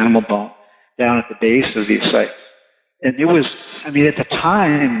concentrations and animal bone down at the base of these sites. And it was, at the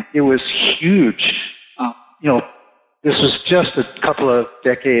time, it was huge. This was just a couple of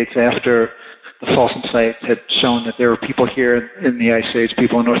decades after the Folsom site had shown that there were people here in the Ice Age,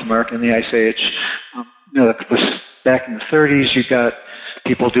 people in North America in the Ice Age. Back in the 30s, you got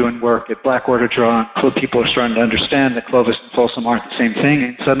people doing work at Blackwater Draw. People are starting to understand that Clovis and Folsom aren't the same thing.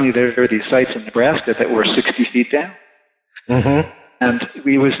 And suddenly there are these sites in Nebraska that were 60 feet down. And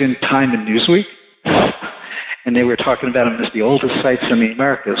we was in Time and Newsweek, and they were talking about them as the oldest sites in the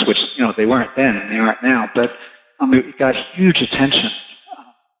Americas, which, they weren't then and they aren't now. But it got huge attention.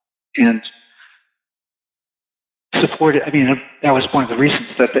 And supported, that was one of the reasons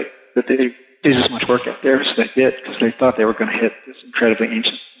that they did as much work out there as they did, because they thought they were going to hit this incredibly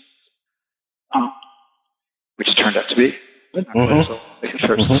ancient things, which it turned out to be. But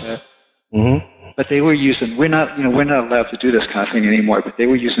But they were using, we're not allowed to do this kind of thing anymore, but they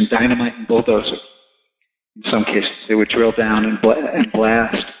were using dynamite and bulldozers. In some cases, they would drill down and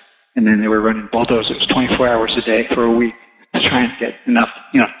blast, and then they were running bulldozers 24 hours a day for a week to try and get enough,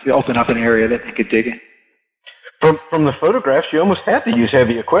 to open up an area that they could dig in. From the photographs, you almost had to use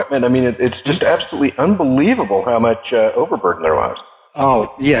heavy equipment. It's just absolutely unbelievable how much overburden there was.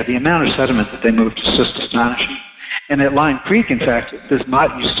 Oh, yeah, the amount of sediment that they moved is just astonishing. And at Lime Creek, in fact, there's all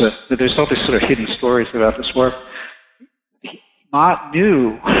these sort of hidden stories about this work. Mott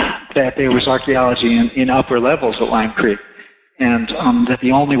knew that there was archaeology in upper levels at Lime Creek, and that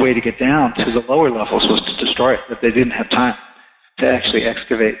the only way to get down to the lower levels was to destroy it, that they didn't have time to actually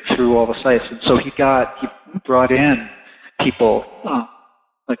excavate through all the sites. And so he brought in people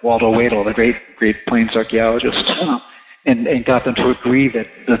like Waldo Wedel, the Great Plains archaeologist, and got them to agree that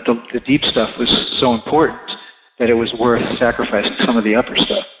the deep stuff was so important that it was worth sacrificing some of the upper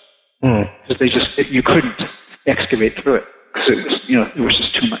stuff. Because you couldn't excavate through it, because it was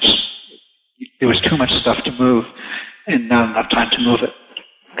just too much. There was too much stuff to move and not enough time to move it.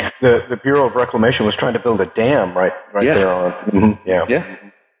 The Bureau of Reclamation was trying to build a dam right there on. Mm-hmm. Yeah.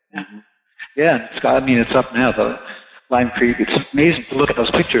 It's up now. The Lime Creek. It's amazing to look at those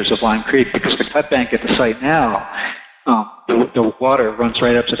pictures of Lime Creek, because the cut bank at the site now, the water runs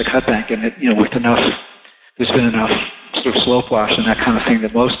right up to the cut bank, and there's been enough sort of slope wash and that kind of thing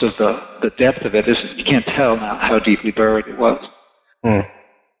that most of the depth of it isn't. You can't tell now how deeply buried it was.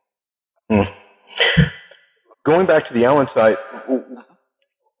 Going back to the Allen site,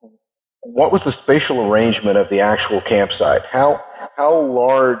 what was the spatial arrangement of the actual campsite? How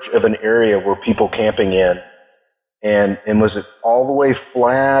large of an area were people camping in? And was it all the way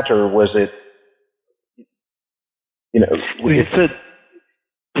flat, or was it,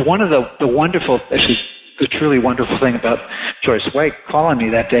 one of the truly wonderful thing about Joyce White calling me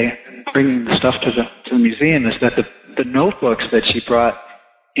that day and bringing the stuff to the museum is that the notebooks that she brought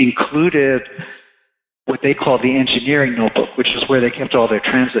included what they call the engineering notebook, which is where they kept all their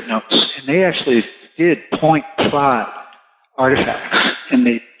transit notes. And they actually did point plot artifacts, and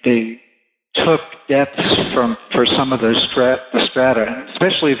they took depths for some of the strata, and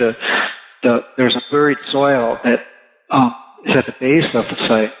especially there's a buried soil that is at the base of the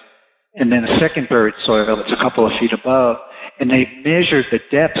site, and then a second buried soil that's a couple of feet above, and they measured the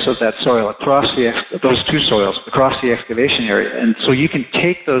depths of that soil across those two soils across the excavation area. And so you can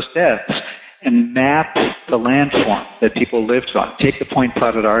take those depths and map the landform that people lived on, take the point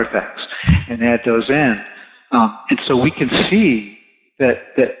plotted artifacts and add those in. And so we can see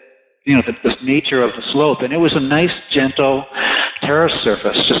that the nature of the slope. And it was a nice, gentle terrace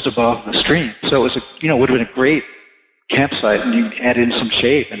surface just above the stream. So it was would have been a great campsite, and you add in some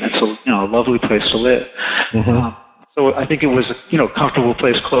shade, and it's a lovely place to live. Mm-hmm. So I think it was a comfortable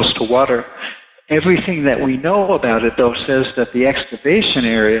place close to water. Everything that we know about it, though, says that the excavation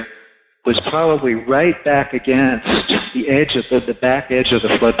area was probably right back against the edge of the back edge of the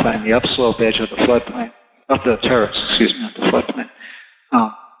floodplain, the upslope edge of the floodplain, of the terrace, not the floodplain.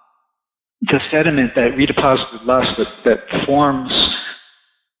 The sediment, that redeposited loess that forms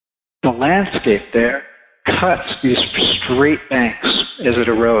the landscape there, cuts these straight banks as it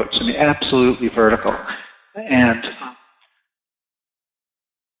erodes. Absolutely vertical. And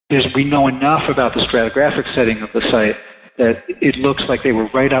we know enough about the stratigraphic setting of the site that it looks like they were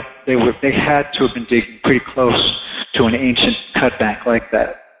right up. They had to have been digging pretty close to an ancient cut bank like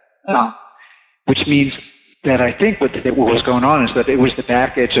that, which means that I think what was going on is that it was the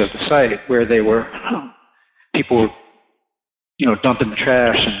back edge of the site where they were people were dumping the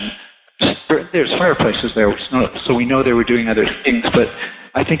trash, and there's fireplaces there, so we know they were doing other things. But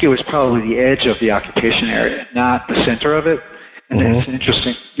I think it was probably the edge of the occupation area, not the center of it. And it's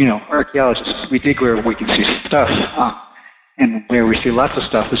interesting, archaeologists, we dig where we can see stuff. And where we see lots of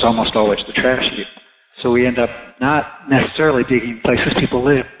stuff is almost always the trash heap. So we end up not necessarily digging places people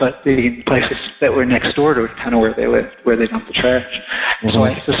live, but digging places that were next door to kind of where they lived, where they dumped the trash. Mm-hmm. So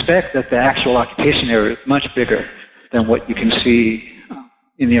I suspect that the actual occupation area is much bigger than what you can see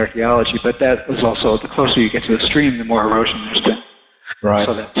in the archaeology. But that was also, the closer you get to the stream, the more erosion there's been. Right.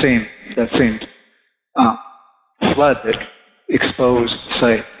 So that same flood that exposed the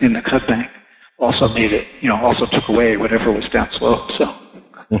site in the cut bank also made it, also took away whatever was downslope. So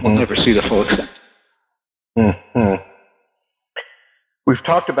we'll never see the full extent. Mm-hmm. We've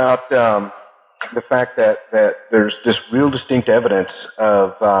talked about the fact that there's this real distinct evidence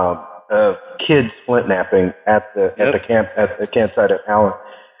of kids flint napping at the campsite at Allen.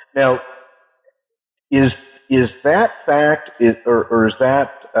 Now, is that fact, or is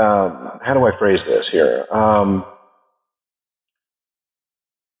that how do I phrase this here?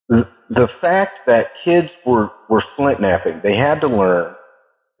 The fact that kids were flint napping, they had to learn.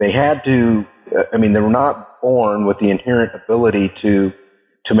 They had to. They were not born with the inherent ability to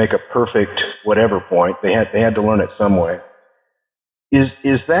make a perfect whatever point. They had to learn it some way. Is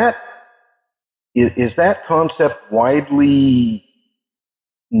that concept widely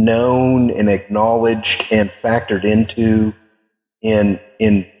known and acknowledged and factored into in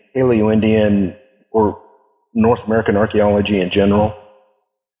Paleo-Indian or North American archaeology in general?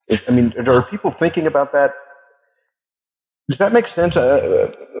 I mean, are people thinking about that? Does that make sense?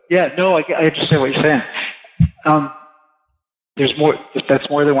 Yeah, no, I understand what you're saying. There's more. That's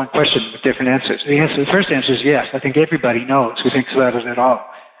more than one question with different answers. The first answer is yes. I think everybody knows who thinks about it at all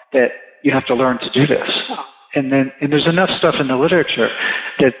that you have to learn to do this. And there's enough stuff in the literature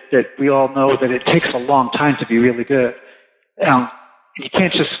that we all know that it takes a long time to be really good.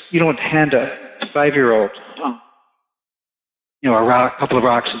 You don't hand a 5-year-old, a couple of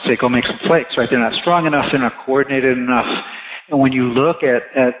rocks and say, go make some flakes, right? They're not strong enough, they're not coordinated enough. And when you look at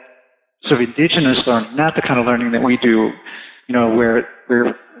sort of indigenous learning, not the kind of learning that we do, where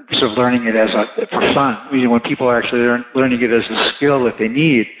we're sort of learning it for fun. When people are actually learning it as a skill that they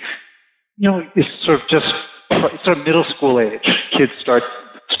need, it's sort of middle school age. Kids start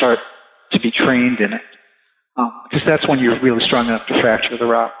to be trained in it. Because that's when you're really strong enough to fracture the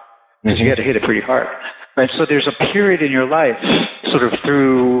rock. Because you got to hit it pretty hard. Right? So there's a period in your life, sort of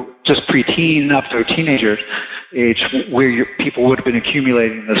through just preteen up through teenager age, where people would have been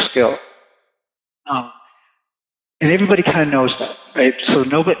accumulating this skill. And everybody kind of knows that, right? So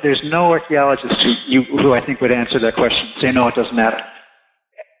there's no archaeologist who I think would answer that question, say, no, it doesn't matter.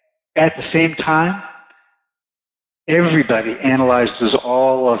 At the same time, everybody analyzes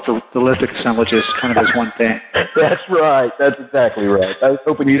all of the lithic assemblages kind of as one thing. That's right. That's exactly right. I was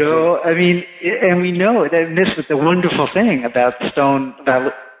hoping and we know that this is the wonderful thing about stone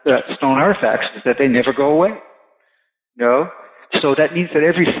artifacts is that they never go away. So that means that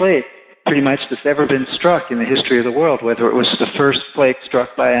every flake pretty much that's ever been struck in the history of the world, whether it was the first flake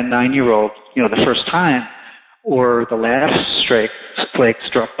struck by a 9-year-old, the first time, or the last flake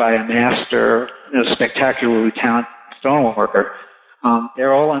struck by a master, spectacularly talented stoneworker,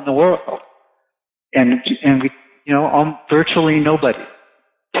 they're all in the world. And we, virtually nobody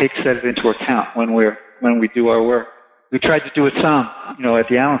takes that into account when we do our work. We tried to do it some, at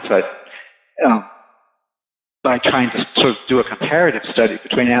the Allen site, by trying to sort of do a comparative study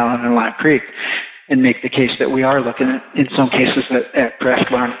between Allen and Lime Creek and make the case that we are looking at, in some cases, at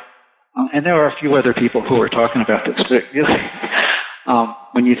craft learning. And there are a few other people who are talking about this. But really,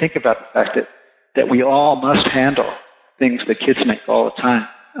 when you think about the fact that we all must handle things that kids make all the time,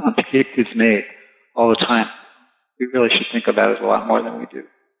 kids made all the time, we really should think about it a lot more than we do.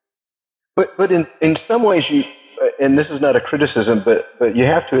 But in some ways, and this is not a criticism, but you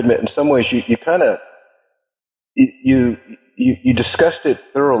have to admit, in some ways, you kind of you discussed it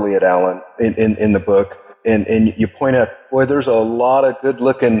thoroughly at Allen in the book, and you point out, boy, there's a lot of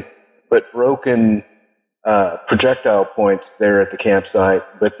good-looking but broken projectile points there at the campsite,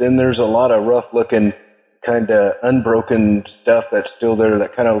 but then there's a lot of rough-looking, kind of unbroken stuff that's still there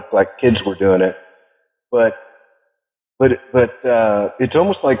that kind of look like kids were doing it. But it's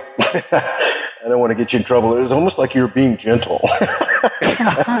almost like I don't want to get you in trouble. It was almost like you were being gentle.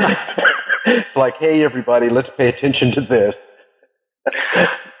 It's like, hey, everybody, let's pay attention to this.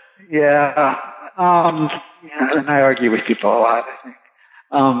 Yeah, and I argue with people a lot, I think.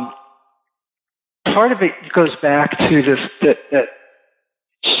 Part of it goes back to that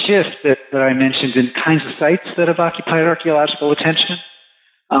shift that I mentioned in kinds of sites that have occupied archaeological attention.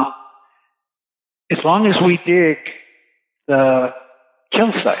 As long as we dig the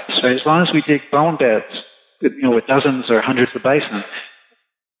kill sites, right? As long as we dig bone beds, with dozens or hundreds of bison,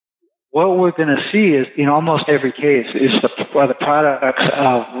 what we're going to see is, in almost every case, is the products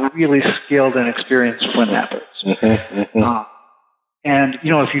of really skilled and experienced flint knappers. And,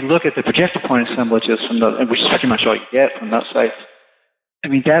 if you look at the projectile point assemblages which is pretty much all you get from those sites,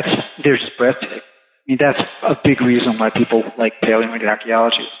 they're just breathtaking. That's a big reason why people like Paleoindian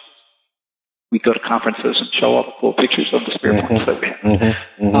archaeology. We go to conferences and show all the cool pictures of the spear points that we have.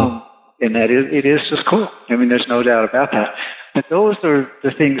 And it is just cool. There's no doubt about that. But those are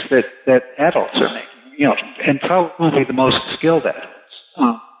the things that adults are making, and probably the most skilled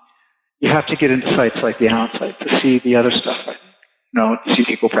adults. You have to get into sites like the Allen site to see the other stuff, I think. To see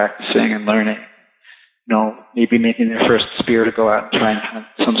people practicing and learning, maybe making their first spear to go out and try and hunt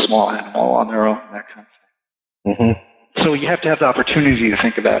some small animal on their own, that kind of thing. So you have to have the opportunity to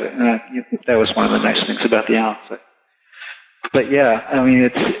think about it. And that was one of the nice things about the Allen site. But yeah,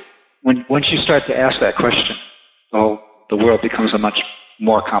 it's once you start to ask that question, the world becomes a much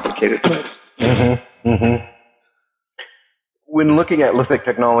more complicated place. When looking at lithic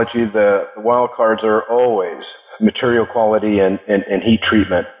technology, the wild cards are always material quality and heat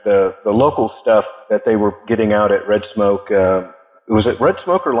treatment. The local stuff that they were getting out at Red Smoke, was it Red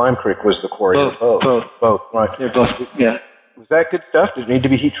Smoke or Lime Creek was the quarry? Both. Right. They're both, yeah. Was that good stuff? Did it need to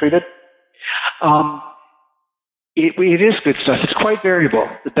be heat treated? It is good stuff. It's quite variable.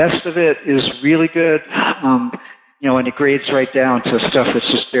 The best of it is really good, and it grades right down to stuff that's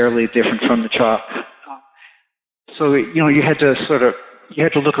just barely different from the chalk. So, you had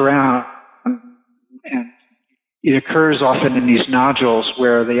to look around, and it occurs often in these nodules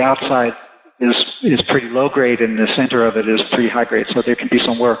where the outside is pretty low grade and the center of it is pretty high grade. So there can be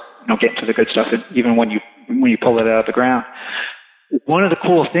some work, getting to the good stuff, even when you pull it out of the ground. One of the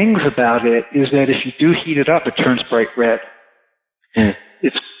cool things about it is that if you do heat it up, it turns bright red. Mm.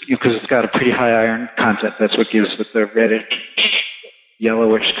 It's because it's got a pretty high iron content. That's what gives it the reddish,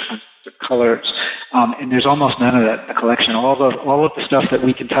 yellowish colors. And there's almost none of that in the collection. All of the stuff that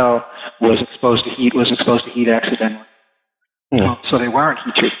we can tell was exposed to heat accidentally. Mm. So they weren't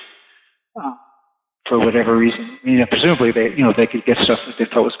heat treated for whatever reason. I mean, presumably they could get stuff that they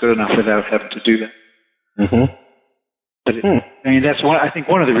thought was good enough without having to do that. Mm-hmm. But that's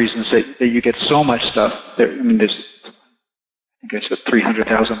one of the reasons that you get so much stuff. There's I think I said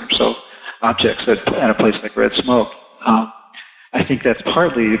 300,000 or so objects at a place like Red Smoke. I think that's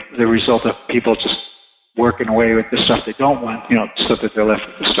partly the result of people just working away with the stuff they don't want, so that they're left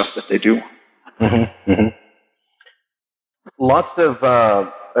with the stuff that they do want. Mm-hmm. Mm-hmm. Lots of,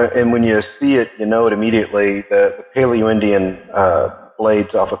 and when you see it, you know it immediately, the Paleo-Indian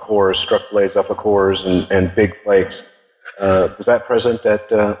blades off of cores, struck blades off of cores, and big flakes. Was that present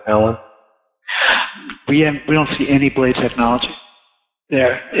at Allen? We don't see any blade technology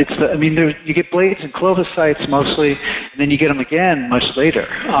there. You get blades in Clovis sites mostly, and then you get them again much later.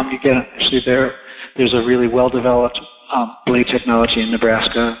 You get them, actually there's a really well-developed blade technology in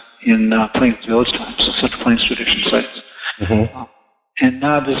Nebraska in Plains Village Times, Central Plains Tradition sites. Mm-hmm. And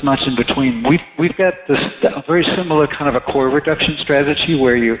not as much in between. We've got a very similar kind of a core reduction strategy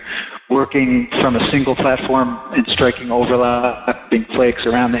where you're working from a single platform and striking overlapping flakes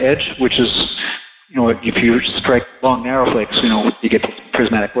around the edge, which is, if you strike long narrow flakes, you get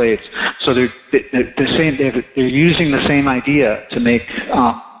prismatic blades. So they're the same. They're using the same idea to make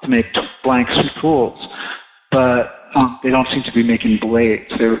blanks tools, but they don't seem to be making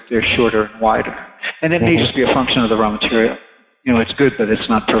blades. They're shorter and wider, and it may just be a function of the raw material. It's good, but it's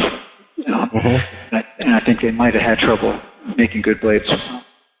not perfect. Mm-hmm. And I think they might have had trouble making good blades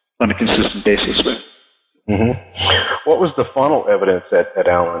on a consistent basis with. Mm-hmm. What was the faunal evidence at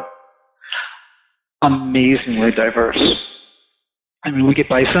Allen? Amazingly diverse. We get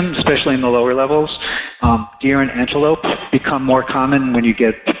bison, especially in the lower levels. Deer and antelope become more common when you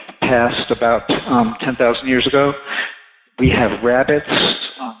get past about 10,000 years ago. We have rabbits.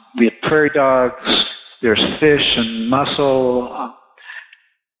 We have prairie dogs. There's fish and mussel.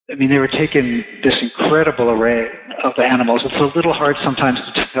 They were taking this incredible array of animals. It's a little hard sometimes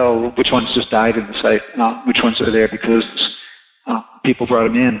to tell which ones just died in the site, which ones are there because people brought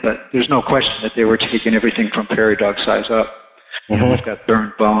them in. But there's no question that they were taking everything from prairie dog size up. Mm-hmm. We've got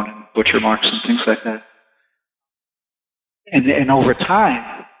burned bone and butcher marks and things like that. And over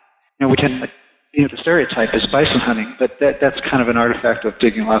time, we tend to, the stereotype is bison hunting, but that's kind of an artifact of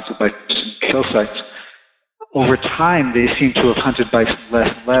digging lots of bison kill sites. Over time, they seem to have hunted bison less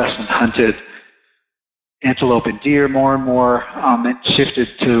and less and hunted antelope and deer more and more, and shifted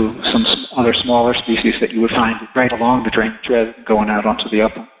to some other smaller species that you would find right along the drainage rather than going out onto the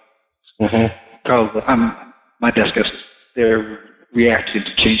upland. Mm-hmm. Probably, my best guess is they're reacting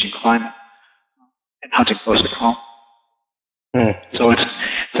to changing climate and hunting closer to home. Mm. So it's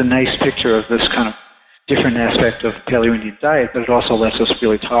a nice picture of this kind of different aspect of Paleo-Indian diet, but it also lets us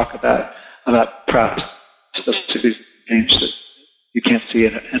really talk about processes that you can't see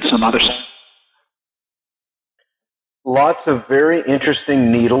at some other site. Lots of very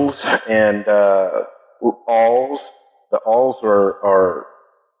interesting needles and awls. The awls are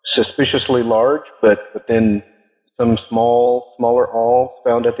suspiciously large, but then some smaller awls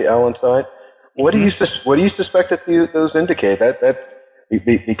found at the Allen site. What do you suspect that those indicate?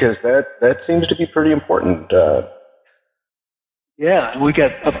 Because that seems to be pretty important. Yeah, we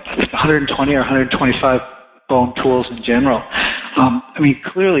got 120 or 125 bone tools in general.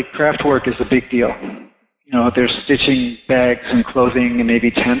 Clearly craft work is a big deal. There's stitching bags and clothing and maybe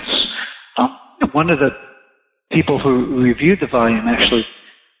tents. One of the people who reviewed the volume actually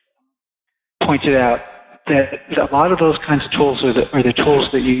pointed out that a lot of those kinds of tools are the tools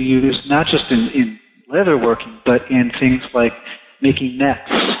that you use not just in leather working, but in things like making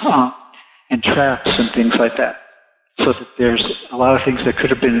nets and traps and things like that. So that there's a lot of things that could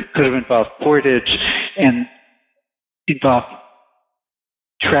have involved portage and involved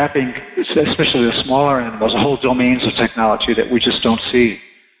trapping, especially the smaller animals, whole domains of technology that we just don't see.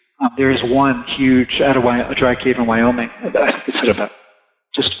 There is one huge, out of a dry cave in Wyoming, I think it's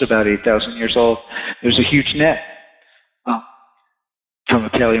just about 8,000 years old. There's a huge net from a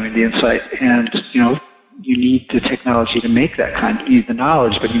Paleo-Indian site. And, you need the technology to make that kind. You need the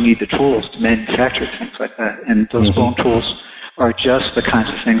knowledge, but you need the tools to manufacture things like that. And those bone tools are just the kinds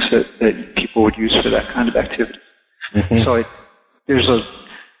of things that people would use for that kind of activity. So there's a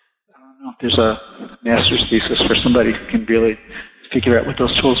master's thesis for somebody who can really figure out what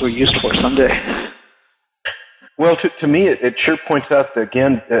those tools were used for someday. Well, to me, it sure points out that,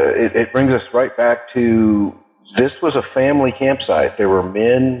 again, it brings us right back to this was a family campsite. There were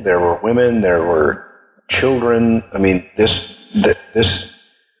men, there were women, there were children. I mean, this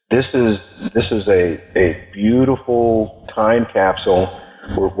is a beautiful time capsule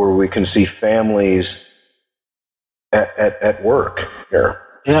where we can see families at work here.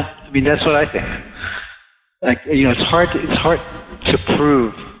 Yeah, I mean, that's what I think. Like, it's hard to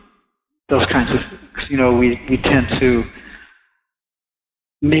prove those kinds of things. We tend to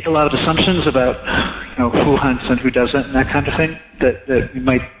make a lot of assumptions about, who hunts and who doesn't and that kind of thing that we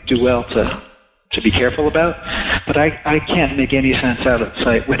might do well to be careful about. But I can't make any sense out of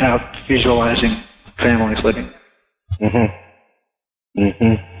sight without visualizing families living.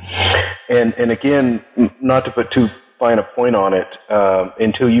 And again, not to put too fine a point on it,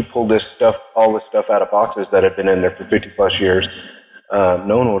 until you pull all this stuff out of boxes that have been in there for 50 plus years,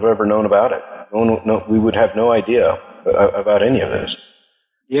 no one would have ever known about it. We would have no idea about any of this.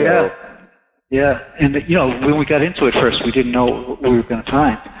 Yeah. So, yeah. And, when we got into it first, we didn't know what we were going to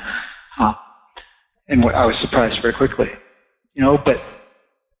find. And I was surprised very quickly. But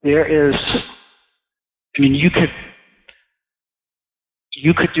there is, you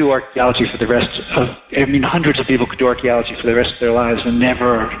could do archaeology for the rest of, hundreds of people could do archaeology for the rest of their lives and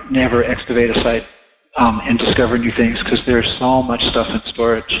never excavate a site and discover new things because there's so much stuff in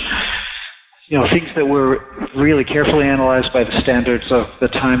storage. Things that were really carefully analyzed by the standards of the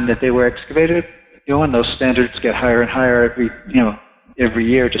time that they were excavated, and those standards get higher and higher every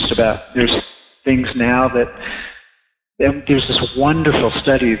year just about. There's things now that, there's this wonderful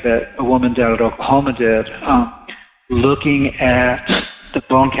study that a woman down at Oklahoma did looking at the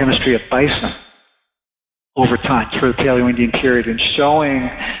bone chemistry of bison over time through the Paleo-Indian period and showing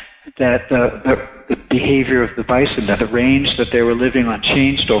that the behavior of the bison, that the range that they were living on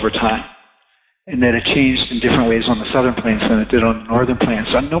changed over time. And that it changed in different ways on the southern plains than it did on the northern plains.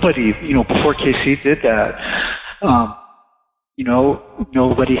 So nobody, before KC did that,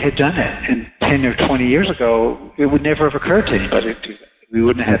 nobody had done it. And 10 or 20 years ago, it would never have occurred to anybody to do that. We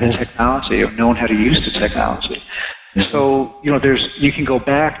wouldn't have had the technology or known how to use the technology. So, you can go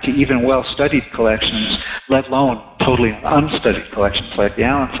back to even well-studied collections, let alone totally unstudied collections like the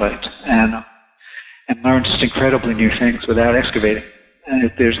Allen site, and learn just incredibly new things without excavating.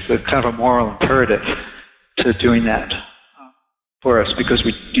 And there's the kind of a moral imperative to doing that for us because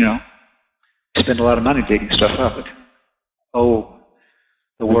we, spend a lot of money digging stuff up.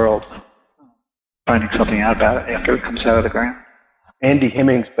 The world finding something out about it after it comes out of the ground. Andy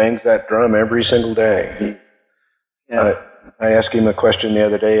Hemmings bangs that drum every single day. I asked him a question the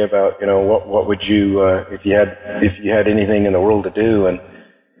other day about, what would you, if you had anything in the world to do, and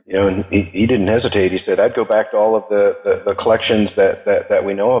and he didn't hesitate. He said, "I'd go back to all of the collections that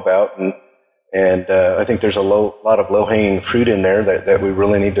we know about, and I think there's a lot of low-hanging fruit in there that we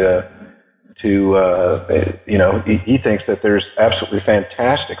really need to he thinks that there's absolutely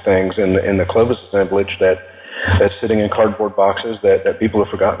fantastic things in the Clovis assemblage that's sitting in cardboard boxes that people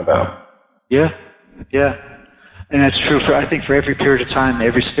have forgotten about." Yeah. And that's true I think for every period of time,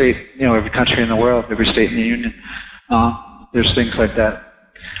 every state, every country in the world, every state in the Union, there's things like that.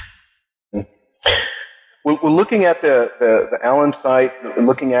 We're looking at the Allen site,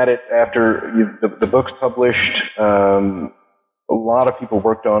 looking at it after the book's published. A lot of people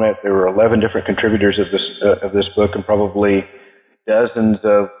worked on it. There were 11 different contributors of this book, and probably dozens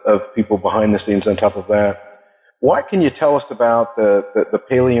of people behind the scenes on top of that. What can you tell us about the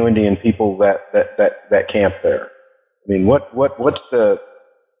Paleo-Indian people that camp there? What's the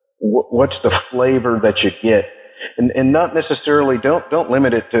flavor that you get? And not necessarily don't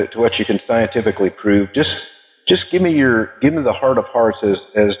limit it to what you can scientifically prove. Just give me the heart of hearts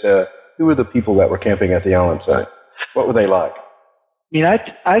as to who were the people that were camping at the Allen site. What were they like?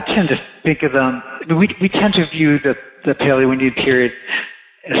 I tend to think of them. We tend to view the Paleo-Indian period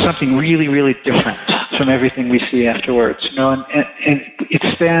as something really, really different from everything we see afterwards. And it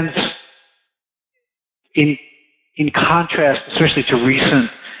stands in contrast, especially to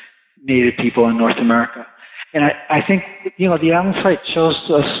recent Native people in North America. And I think, the Allen site shows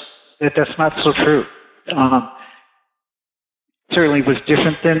us that that's not so true. certainly was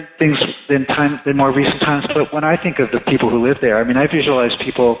different than more recent times. But when I think of the people who live there, I mean, I visualize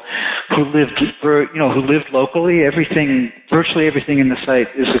people who lived locally. Virtually everything in the site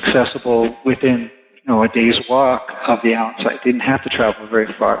is accessible within a day's walk of the Allen site. They didn't have to travel very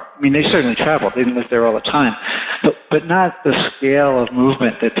far. I mean, they certainly traveled. They didn't live there all the time, but not the scale of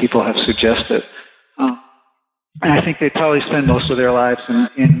movement that people have suggested. And I think they probably spend most of their lives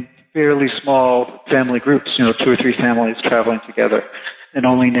in fairly small family groups, 2 or 3 families traveling together, and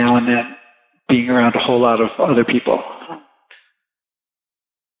only now and then being around a whole lot of other people.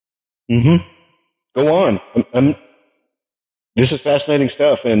 Mm-hmm. Go on. This is fascinating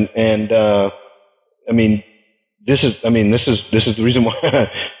stuff, and this is the reason why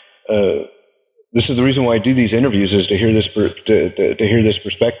this is the reason why I do these interviews, is to hear this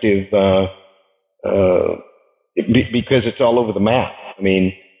perspective, because it's all over the map. I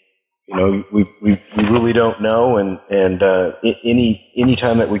mean, we really don't know, and any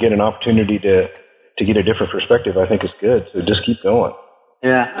time that we get an opportunity to get a different perspective, I think is good. So just keep going.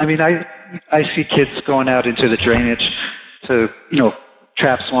 Yeah, I mean, I see kids going out into the drainage to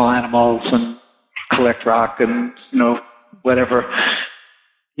trap small animals and collect rock and whatever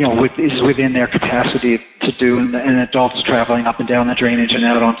is within their capacity to do, and adults traveling up and down the drainage and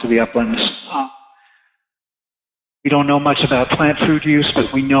out onto the uplands. We don't know much about plant food use,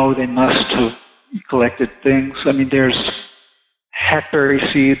 but we know they must have collected things. I mean, there's hackberry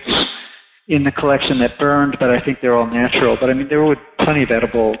seeds in the collection that burned, but I think they're all natural. But I mean, there were plenty of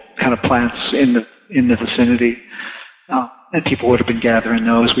edible kind of plants in the vicinity, and people would have been gathering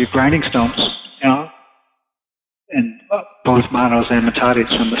those. We have grinding stones, and both manos and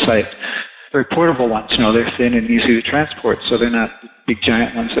metates from the site. Very portable ones, they're thin and easy to transport, so they're not big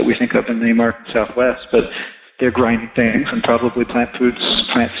giant ones that we think of in the American Southwest, but they're grinding things, and probably plant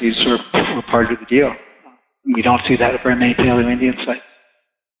seeds were part of the deal. We don't see that at very many Paleo-Indian sites.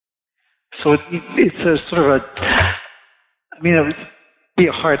 So it's a sort of it would be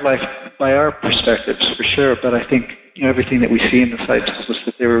a hard life by our perspectives, for sure, but I think everything that we see in the site tells us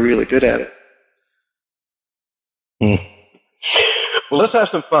that they were really good at it. Well, let's have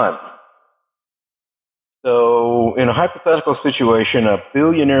some fun. So, in a hypothetical situation, a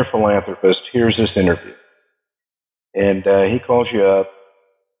billionaire philanthropist hears this interview. And he calls you up,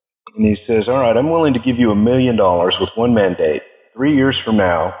 and he says, all right, I'm willing to give you $1 million with one mandate. 3 years from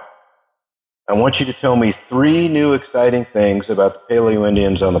now, I want you to tell me 3 new exciting things about the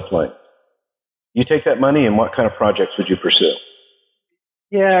Paleo-Indians on the plains. You take that money, and what kind of projects would you pursue?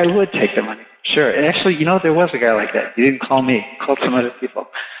 Yeah, I would take the money. Sure. And actually, there was a guy like that. He didn't call me. He called some other people.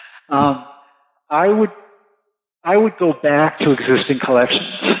 I would go back to existing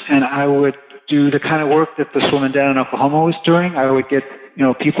collections, and I would do the kind of work that this woman down in Oklahoma was doing. I would get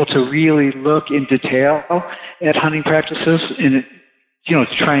people to really look in detail at hunting practices, and to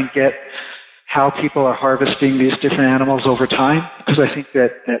try and get how people are harvesting these different animals over time, because I think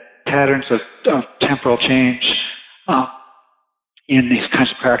that patterns of temporal change in these kinds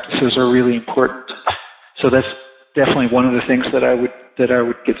of practices are really important. So that's definitely one of the things that I would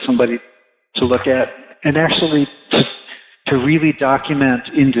get somebody to look at, and actually to really document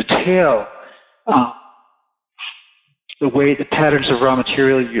in detail the patterns of raw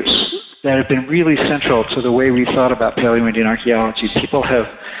material use that have been really central to the way we thought about Paleo-Indian archaeology. People have,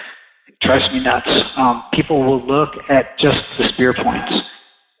 it drives me nuts, people will look at just the spear points.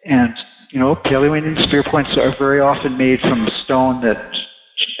 And, Paleo-Indian spear points are very often made from stone that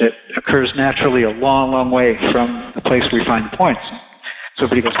occurs naturally a long, long way from the place where we find the points. So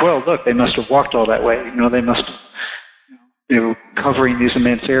everybody goes, well, look, they must have walked all that way. They were covering these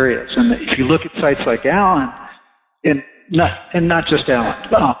immense areas. And if you look at sites like Allen, and not just Allen,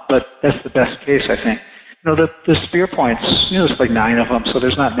 but that's the best case, I think. The spear points, there's like 9 of them, so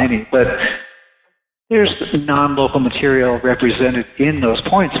there's not many, but there's non-local material represented in those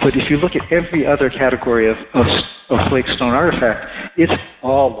points. But if you look at every other category of flake stone artifact, it's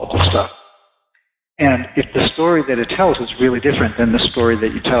all local stuff. And if the story that it tells is really different than the story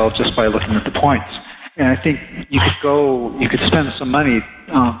that you tell just by looking at the points. And I think you could spend some money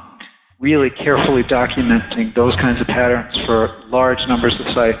really carefully documenting those kinds of patterns for large numbers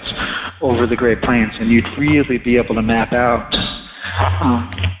of sites over the Great Plains, and you'd really be able to map out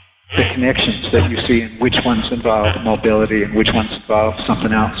the connections that you see and which ones involve mobility and which ones involve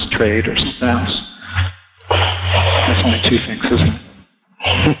something else, trade or something else. That's only 2 things, isn't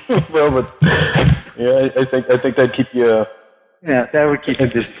it? Well, but yeah, I think that'd keep you. Yeah, that would keep you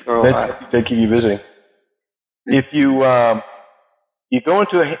busy for a while. That'd keep you busy. If you go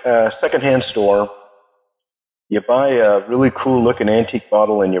into a secondhand store, you buy a really cool looking antique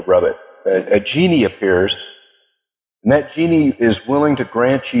bottle and you rub it. A genie appears And that genie is willing to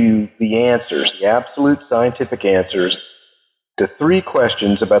grant you the answers, the absolute scientific answers, to 3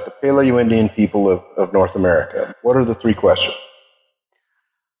 questions about the Paleo-Indian people of North America. What are the 3 questions?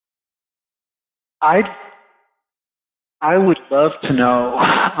 I would love to know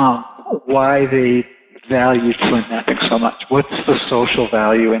why they valued flint knapping so much. What's the social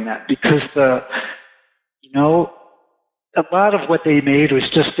value in that? Because a lot of what they made was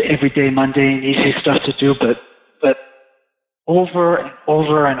just everyday, mundane, easy stuff to do, but over and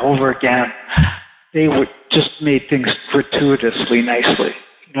over and over again, they would just made things gratuitously nicely.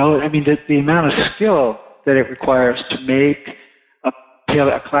 The amount of skill that it requires to make a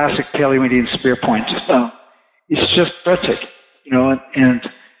classic Paleo-Indian spear point is just breathtaking. And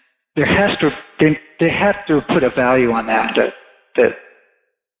they have to put a value on that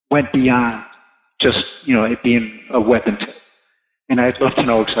went beyond just it being a weapon tip. And I'd love to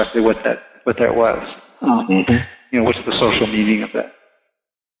know exactly what that was. What's the social meaning of that?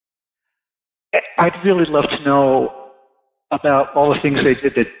 I'd really love to know about all the things they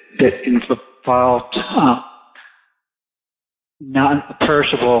did that involved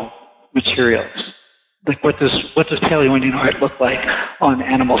non-perishable materials. Like what does Paleo-Indian art look like on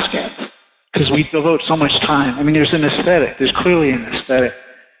animal skins? Because we devote so much time. There's an aesthetic. There's clearly an aesthetic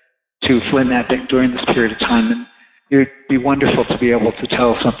to flint knapping during this period of time, and it would be wonderful to be able to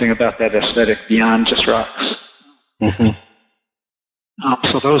tell something about that aesthetic beyond just rocks.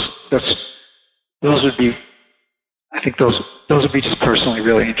 So those would be, I think those would be just personally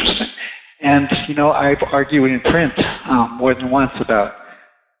really interesting. And I've argued in print more than once about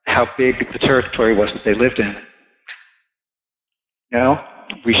how big the territory was that they lived in.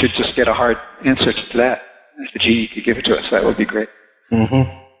 We should just get a hard answer to that. If the genie could give it to us, that would be great.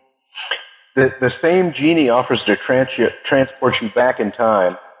 The same genie offers to transport you back in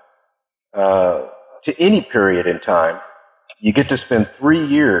time to any period in time. You get to spend 3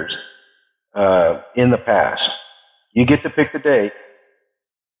 years in the past. You get to pick the date.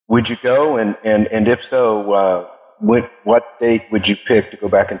 Would you go? And if so, what date would you pick to go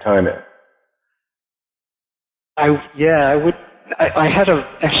back in time in? I would. I had a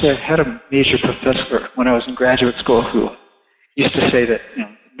major professor when I was in graduate school who used to say that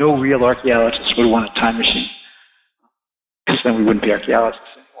no real archaeologist would want a time machine, because then we wouldn't be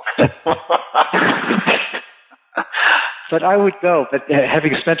archaeologists anymore. But I would go. But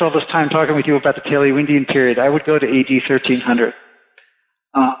having spent all this time talking with you about the Paleo-Indian period, I would go to AD 1300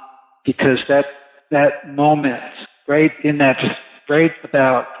 because that moment, right in that, right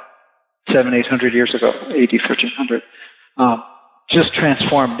about 700-800 years ago, AD 1300, just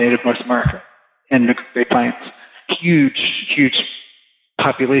transformed native North America and the Great Plains. Huge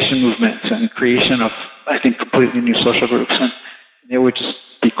population movements and creation of, I think, completely new social groups, and it would just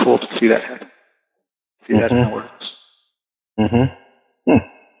be cool to see that happen. See that in the works.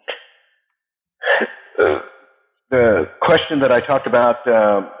 The question that I talked about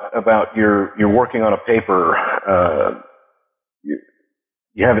you're working on a paper.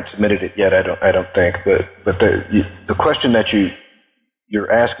 You haven't submitted it yet, I don't think. But the question that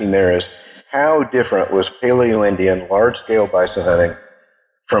you're asking there is, how different was Paleo-Indian large-scale bison hunting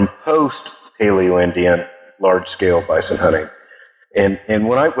from post-Paleo-Indian large-scale bison hunting? And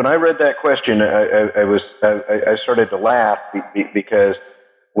when I read that question, I started to laugh because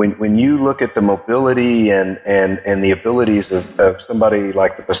when you look at the mobility and the abilities of somebody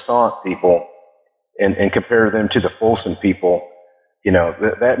like the Besant people and compare them to the Folsom people,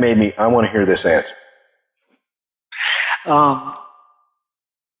 that made me, I want to hear this answer.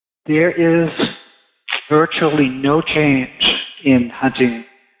 There is virtually no change in hunting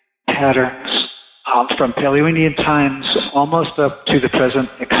patterns from Paleo-Indian times almost up to the present,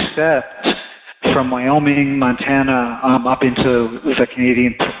 except from Wyoming, Montana, up into the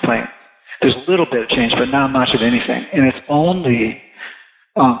Canadian plains. There's a little bit of change, but not much of anything. And it's only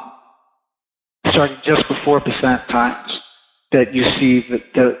starting just before Besant times that you see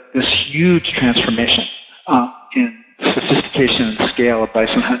this huge transformation in sophistication and scale of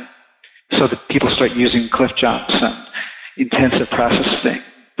bison hunting. So that people start using cliff jumps and intensive processing,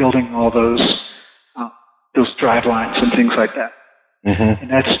 building all those drive lines and things like that. And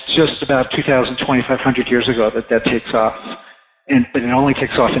that's just about 2,000, 2,500 years ago that takes off. But it only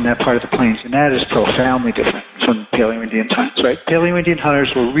takes off in that part of the plains, and that is profoundly different from Paleo-Indian times, right? Paleo-Indian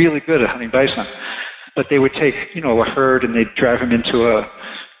hunters were really good at hunting bison, but they would take, a herd and they'd drive them into a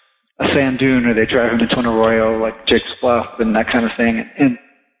sand dune, or they'd drive them into an arroyo like Jake's Bluff and that kind of thing. And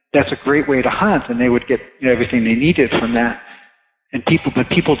that's a great way to hunt, and they would get everything they needed from that. But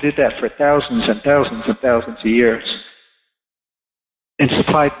people did that for thousands and thousands and thousands of years. and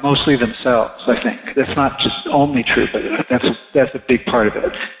supplied mostly themselves, I think. That's not just only true, but that's a big part of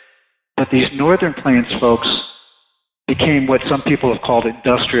it. But these Northern Plains folks became what some people have called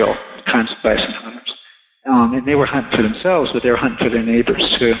industrial kinds of bison hunters. And they were hunting for themselves, but they were hunting for their neighbors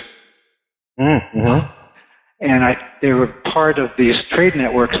too. Mm-hmm. And they were part of these trade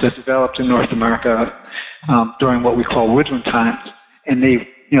networks that developed in North America during what we call woodland times. And they,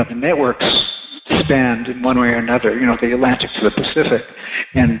 the networks spanned in one way or another, the Atlantic to the Pacific.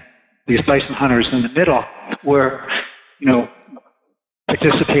 And these bison hunters in the middle were,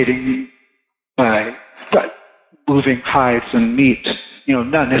 participating by moving hides and meat,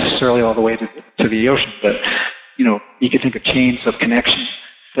 not necessarily all the way to the ocean, but, you could think of chains of connection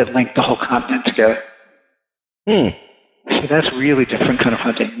that link the whole continent together. So that's really different kind of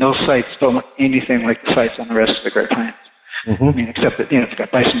hunting. Those sites don't look anything like the sites on the rest of the Great Plains. Mm-hmm. I mean, except that, it's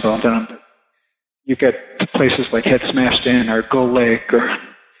got bison bones on them, but you get places like Head Smashed In or Gull Lake or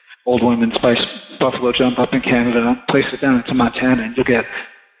Old Women's Buffalo Jump up in Canada, places down into Montana, and you'll get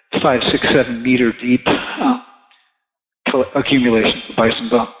 5, 6, 7 meter deep accumulations of bison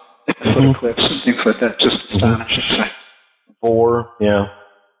bone at the foot of cliffs and things like that. Just astonishing sight. Boar, yeah.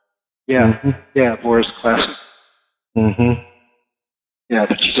 Yeah, Mm-hmm. yeah, boar is classic. Mm-hmm. Yeah,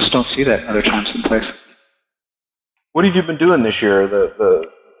 but you just don't see that in other times and places. What have you been doing this year?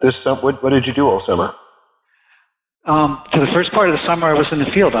 What did you do all summer? For the first part of the summer, I was in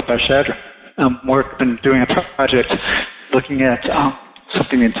the field up by Chadron. I've been doing a project looking at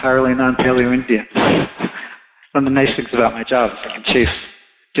something entirely non-Paleo-Indian. One of the nice things about my job is I can chase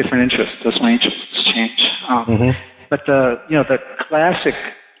different interests as my interests change. But the classic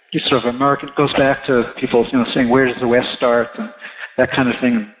sort of American goes back to people, saying where does the West start and that kind of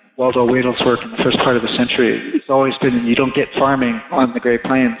thing. And Waldo Wedel's work in the first part of the century, it's always been you don't get farming on the Great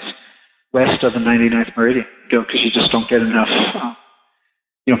Plains west of the 99th meridian, because you just don't get enough.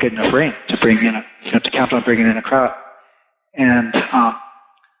 You don't get enough rain to bring in to count on bringing in a crop. And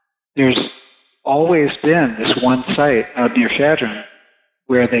there's always been this one site out near Chadron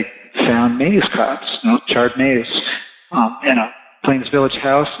where they found maize crops, charred maize, in a Plains Village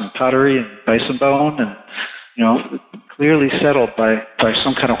house and pottery and bison bone, and clearly settled by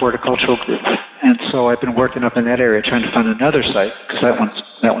some kind of horticultural group. And so I've been working up in that area trying to find another site because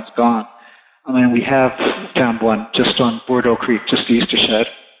that one's gone. I mean, we have found one just on Bordeaux Creek, just east of Shed.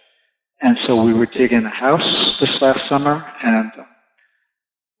 And so we were digging a house this last summer, and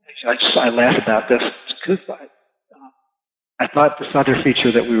I laugh about this because I thought this other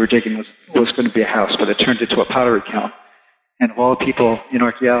feature that we were digging was going to be a house, but it turned into a pottery kiln. And of all the people in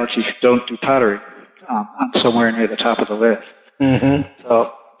archaeology who don't do pottery, I'm somewhere near the top of the list. Mm-hmm.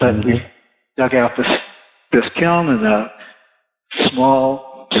 So, but we dug out this kiln and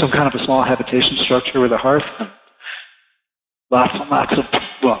some kind of a small habitation structure with a hearth, and lots and lots of,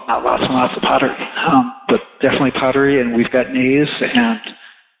 well, not lots and lots of pottery, but definitely pottery, and we've got maize and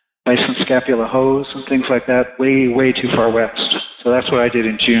bison scapula hose and things like that way, way too far west. So that's what I did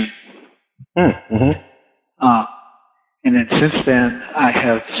in June. Mm-hmm. And then since then, I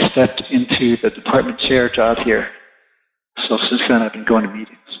have stepped into the department chair job here. So since then, I've been going to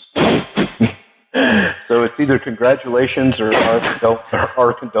meetings. So it's either congratulations or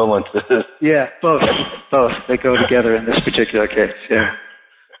our condolences. Yeah, both. They go together in this particular case, yeah.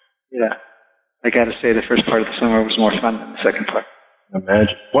 Yeah. I got to say the first part of the summer was more fun than the second part.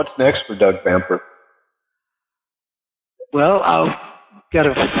 Imagine. What's next for Doug Bamford? Well, I'm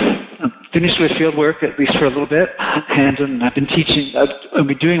finished with field work, at least for a little bit, and I've been teaching. I've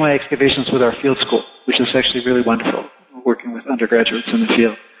been doing my excavations with our field school, which is actually really wonderful, working with undergraduates in the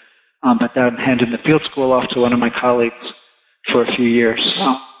field. But I'm handing the field school off to one of my colleagues for a few years.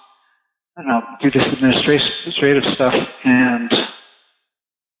 And I'll do this administrative stuff and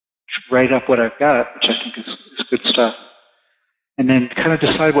write up what I've got, which I think is good stuff. And then kind of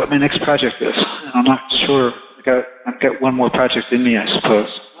decide what my next project is. And I'm not sure. I've got one more project in me, I suppose.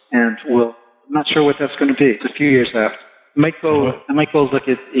 And I'm not sure what that's going to be. It's a few years out. I might go look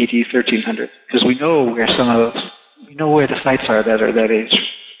at AD 1300, because we know where the sites are that are that age.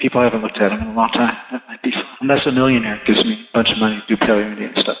 People haven't looked at them in a long time. That might be fun. Unless a millionaire gives me a bunch of money to do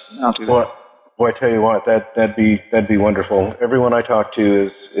Paleo-Indian stuff, I'll do that. Boy, I tell you what, that'd be wonderful. Everyone I talk to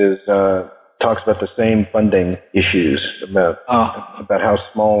is talks about the same funding issues about how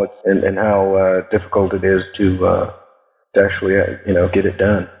small it's and how difficult it is to actually get it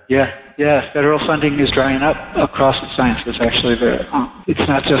done. Yeah. Federal funding is drying up across the sciences. Actually, it's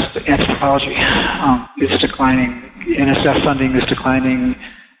not just anthropology. It's declining. NSF funding is declining.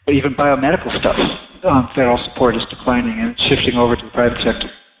 Even biomedical stuff, federal support is declining, and it's shifting over to the private sector.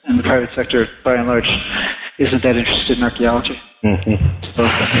 And the private sector, by and large, isn't that interested in archaeology.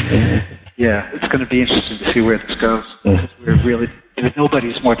 Yeah, it's going to be interesting to see where this goes.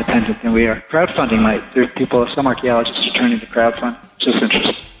 Nobody's more dependent than we are. Crowdfunding some archaeologists are turning to crowdfund. It's just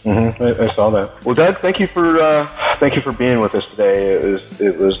interesting. I saw that. Well, Doug, thank you for being with us today.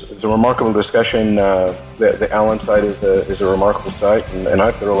 It was a remarkable discussion. The Allen site is a remarkable site, and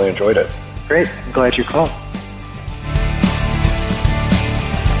I thoroughly enjoyed it. Great. I'm glad you called.